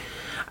together.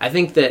 I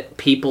think that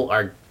people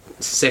are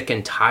sick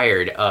and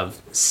tired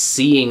of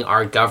seeing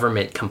our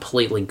government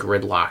completely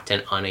gridlocked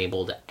and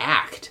unable to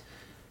act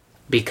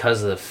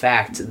because of the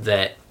fact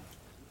that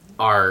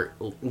our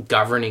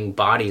governing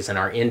bodies and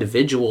our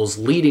individuals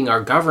leading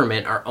our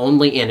government are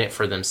only in it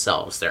for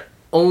themselves. They're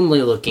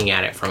only looking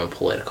at it from a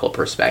political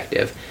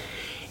perspective.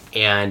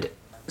 And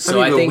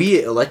so I think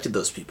we elected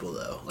those people,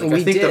 though. Like, We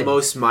I think the did.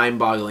 most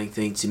mind-boggling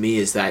thing to me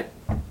is that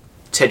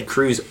Ted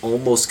Cruz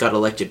almost got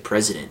elected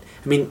president.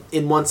 I mean,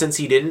 in one sense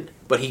he didn't,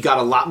 but he got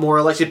a lot more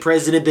elected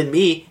president than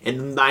me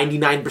and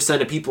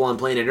 99% of people on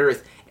planet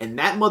Earth. And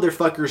that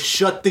motherfucker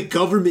shut the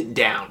government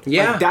down.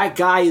 Yeah. Like, that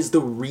guy is the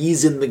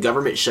reason the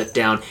government shut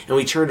down. And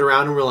we turned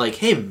around and we're like,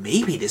 hey,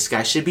 maybe this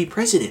guy should be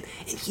president.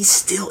 And he's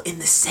still in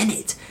the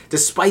Senate,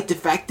 despite the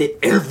fact that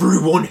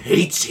everyone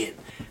hates him.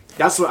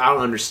 That's what I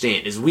don't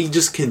understand, is we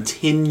just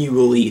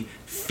continually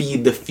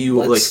feed the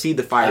fuel, feed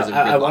the fires of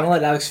I want to gridlock.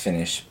 let Alex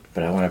finish,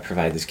 but I want to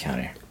provide this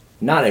counter.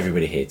 Not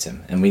everybody hates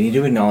him, and we need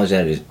to acknowledge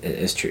that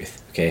as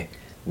truth, okay?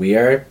 We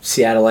are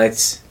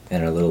Seattleites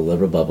in our little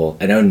liberal bubble.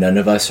 I know none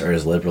of us are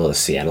as liberal as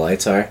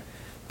Seattleites are,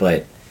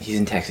 but he's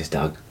in Texas,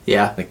 dog.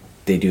 Yeah. Like,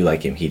 they do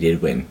like him. He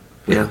did win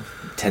with Yeah.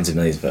 tens of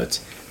millions of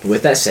votes. But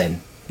with that said,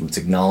 let's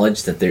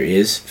acknowledge that there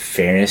is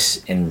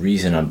fairness and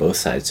reason on both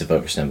sides to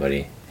vote for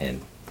somebody.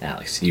 And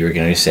Alex, you were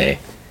going to say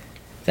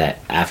that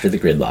after the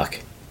gridlock,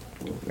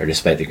 or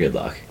despite the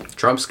gridlock,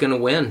 Trump's going to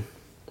win.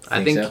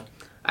 I think so?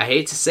 I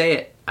hate to say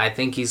it, I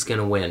think he's going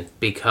to win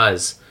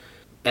because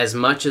as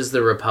much as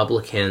the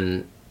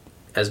Republicans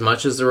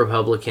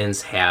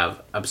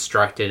have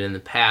obstructed in the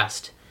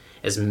past,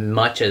 as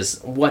much as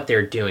what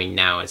they're doing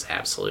now is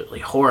absolutely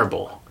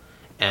horrible,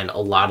 and a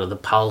lot of the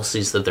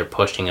policies that they're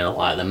pushing and a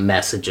lot of the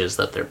messages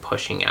that they're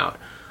pushing out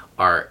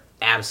are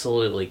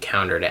absolutely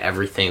counter to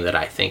everything that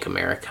I think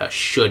America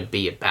should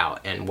be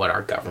about and what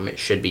our government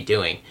should be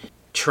doing.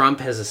 Trump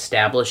has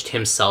established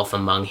himself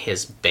among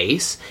his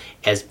base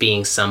as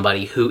being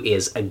somebody who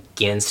is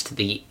against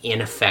the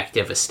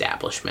ineffective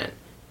establishment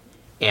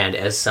and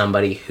as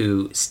somebody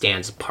who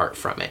stands apart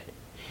from it.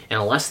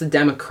 And unless the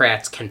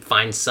Democrats can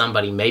find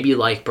somebody, maybe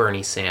like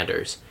Bernie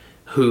Sanders,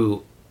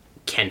 who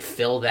can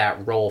fill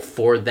that role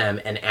for them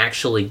and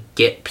actually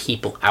get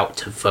people out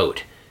to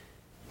vote,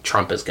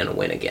 Trump is going to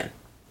win again.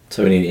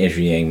 so we need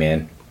Andrew Yang,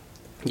 man.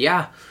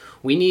 Yeah,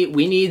 We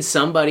need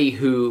somebody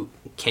who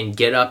can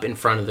get up in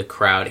front of the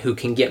crowd, who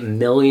can get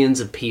millions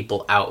of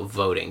people out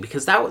voting,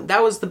 because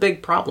that was the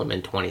big problem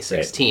in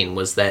 2016, right.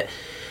 Was that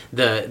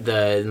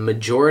the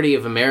majority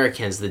of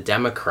Americans, the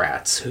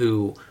Democrats,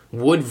 who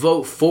would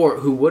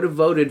have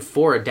voted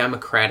for a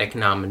Democratic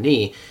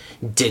nominee,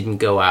 didn't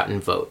go out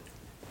and vote.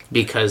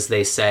 Because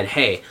they said,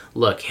 hey,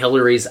 look,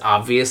 Hillary's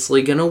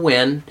obviously going to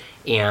win,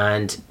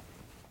 and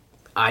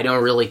I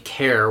don't really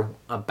care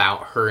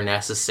about her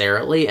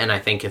necessarily, and I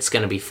think it's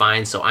going to be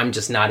fine, so I'm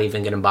just not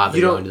even going to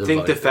bother going to the vote. You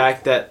don't think the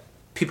fact that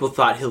people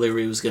thought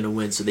Hillary was going to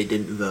win, so they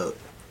didn't vote.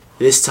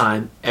 This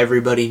time,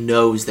 everybody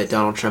knows that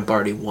Donald Trump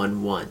already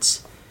won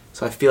once.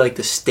 So I feel like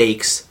the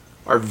stakes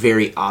are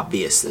very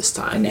obvious this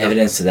time. And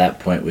evidence to that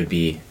point would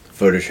be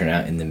voter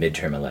turnout in the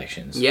midterm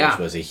elections, which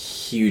was a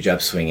huge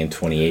upswing in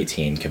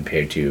 2018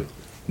 compared to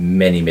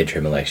many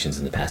midterm elections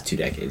in the past 2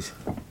 decades.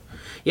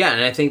 Yeah,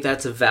 and I think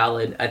that's a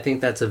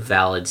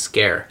valid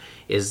scare,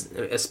 is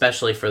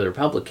especially for the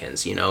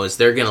Republicans, is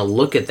they're going to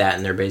look at that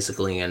and they're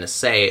basically going to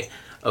say,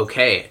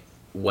 okay,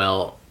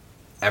 well,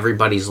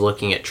 everybody's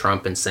looking at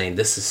Trump and saying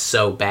this is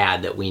so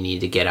bad that we need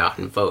to get out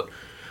and vote.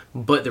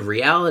 But the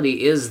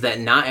reality is that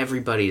not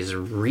everybody is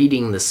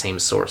reading the same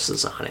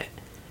sources on it.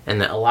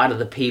 And that a lot of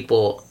the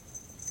people,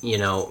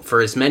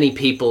 for as many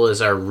people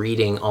as are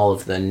reading all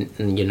of the,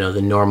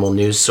 the normal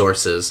news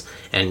sources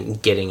and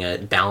getting a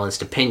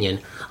balanced opinion,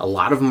 a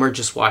lot of them are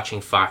just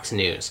watching Fox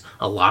News.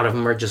 A lot of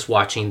them are just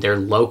watching their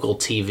local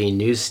TV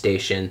news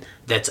station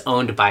that's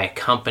owned by a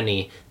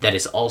company that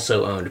is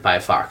also owned by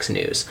Fox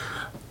News.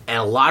 And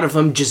a lot of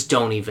them just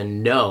don't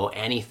even know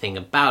anything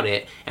about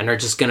it and are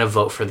just going to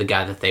vote for the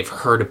guy that they've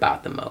heard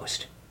about the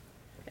most.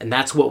 And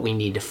that's what we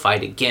need to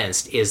fight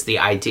against, is the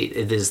idea,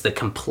 it is the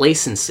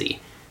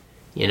complacency,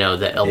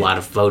 that a lot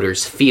of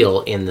voters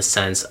feel, in the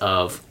sense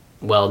of,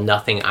 well,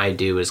 nothing I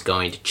do is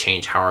going to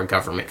change how our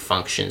government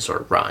functions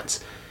or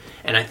runs.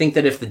 And I think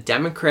that if the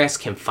Democrats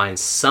can find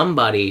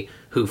somebody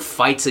who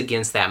fights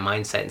against that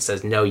mindset and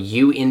says, no,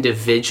 you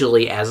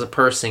individually as a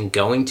person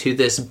going to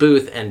this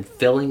booth and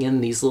filling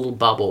in these little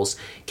bubbles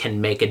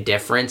can make a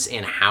difference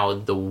in how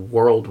the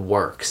world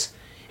works.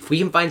 If we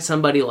can find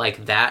somebody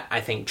like that, I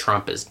think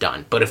Trump is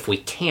done. But if we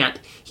can't,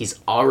 he's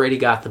already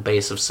got the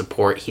base of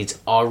support. He's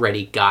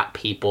already got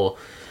people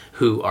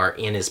who are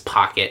in his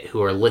pocket,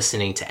 who are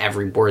listening to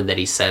every word that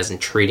he says and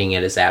treating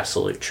it as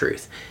absolute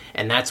truth.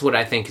 And that's what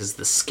I think is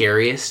the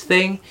scariest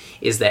thing,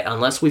 is that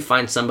unless we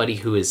find somebody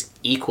who is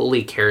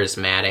equally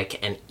charismatic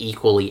and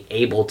equally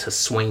able to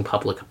swing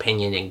public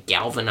opinion and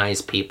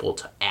galvanize people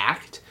to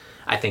act,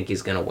 I think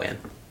he's going to win.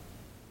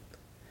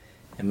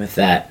 And with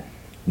that,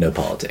 no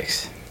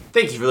politics.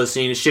 Thank you for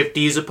listening to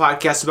Shifties, a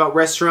podcast about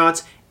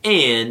restaurants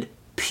and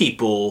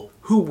people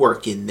who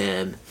work in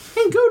them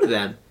and go to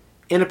them.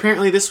 And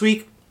apparently this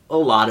week, a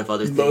lot of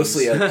other things.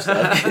 Mostly other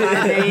stuff.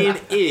 My name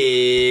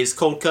is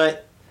Cold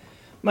Cut.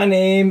 My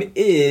name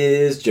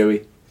is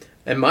Joey.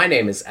 And my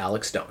name is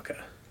Alex Donka.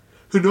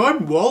 And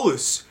I'm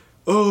Wallace.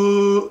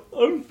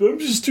 I'm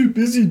just too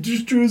busy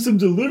just doing some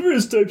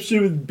Deliverance type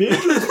shit with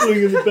banjos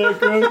playing in the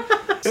background.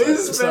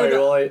 It's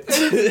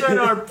been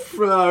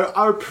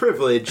our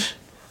privilege.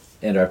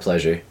 And our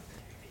pleasure.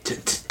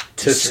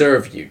 To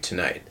serve you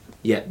tonight.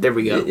 Yeah, there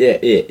we go.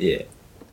 Yeah.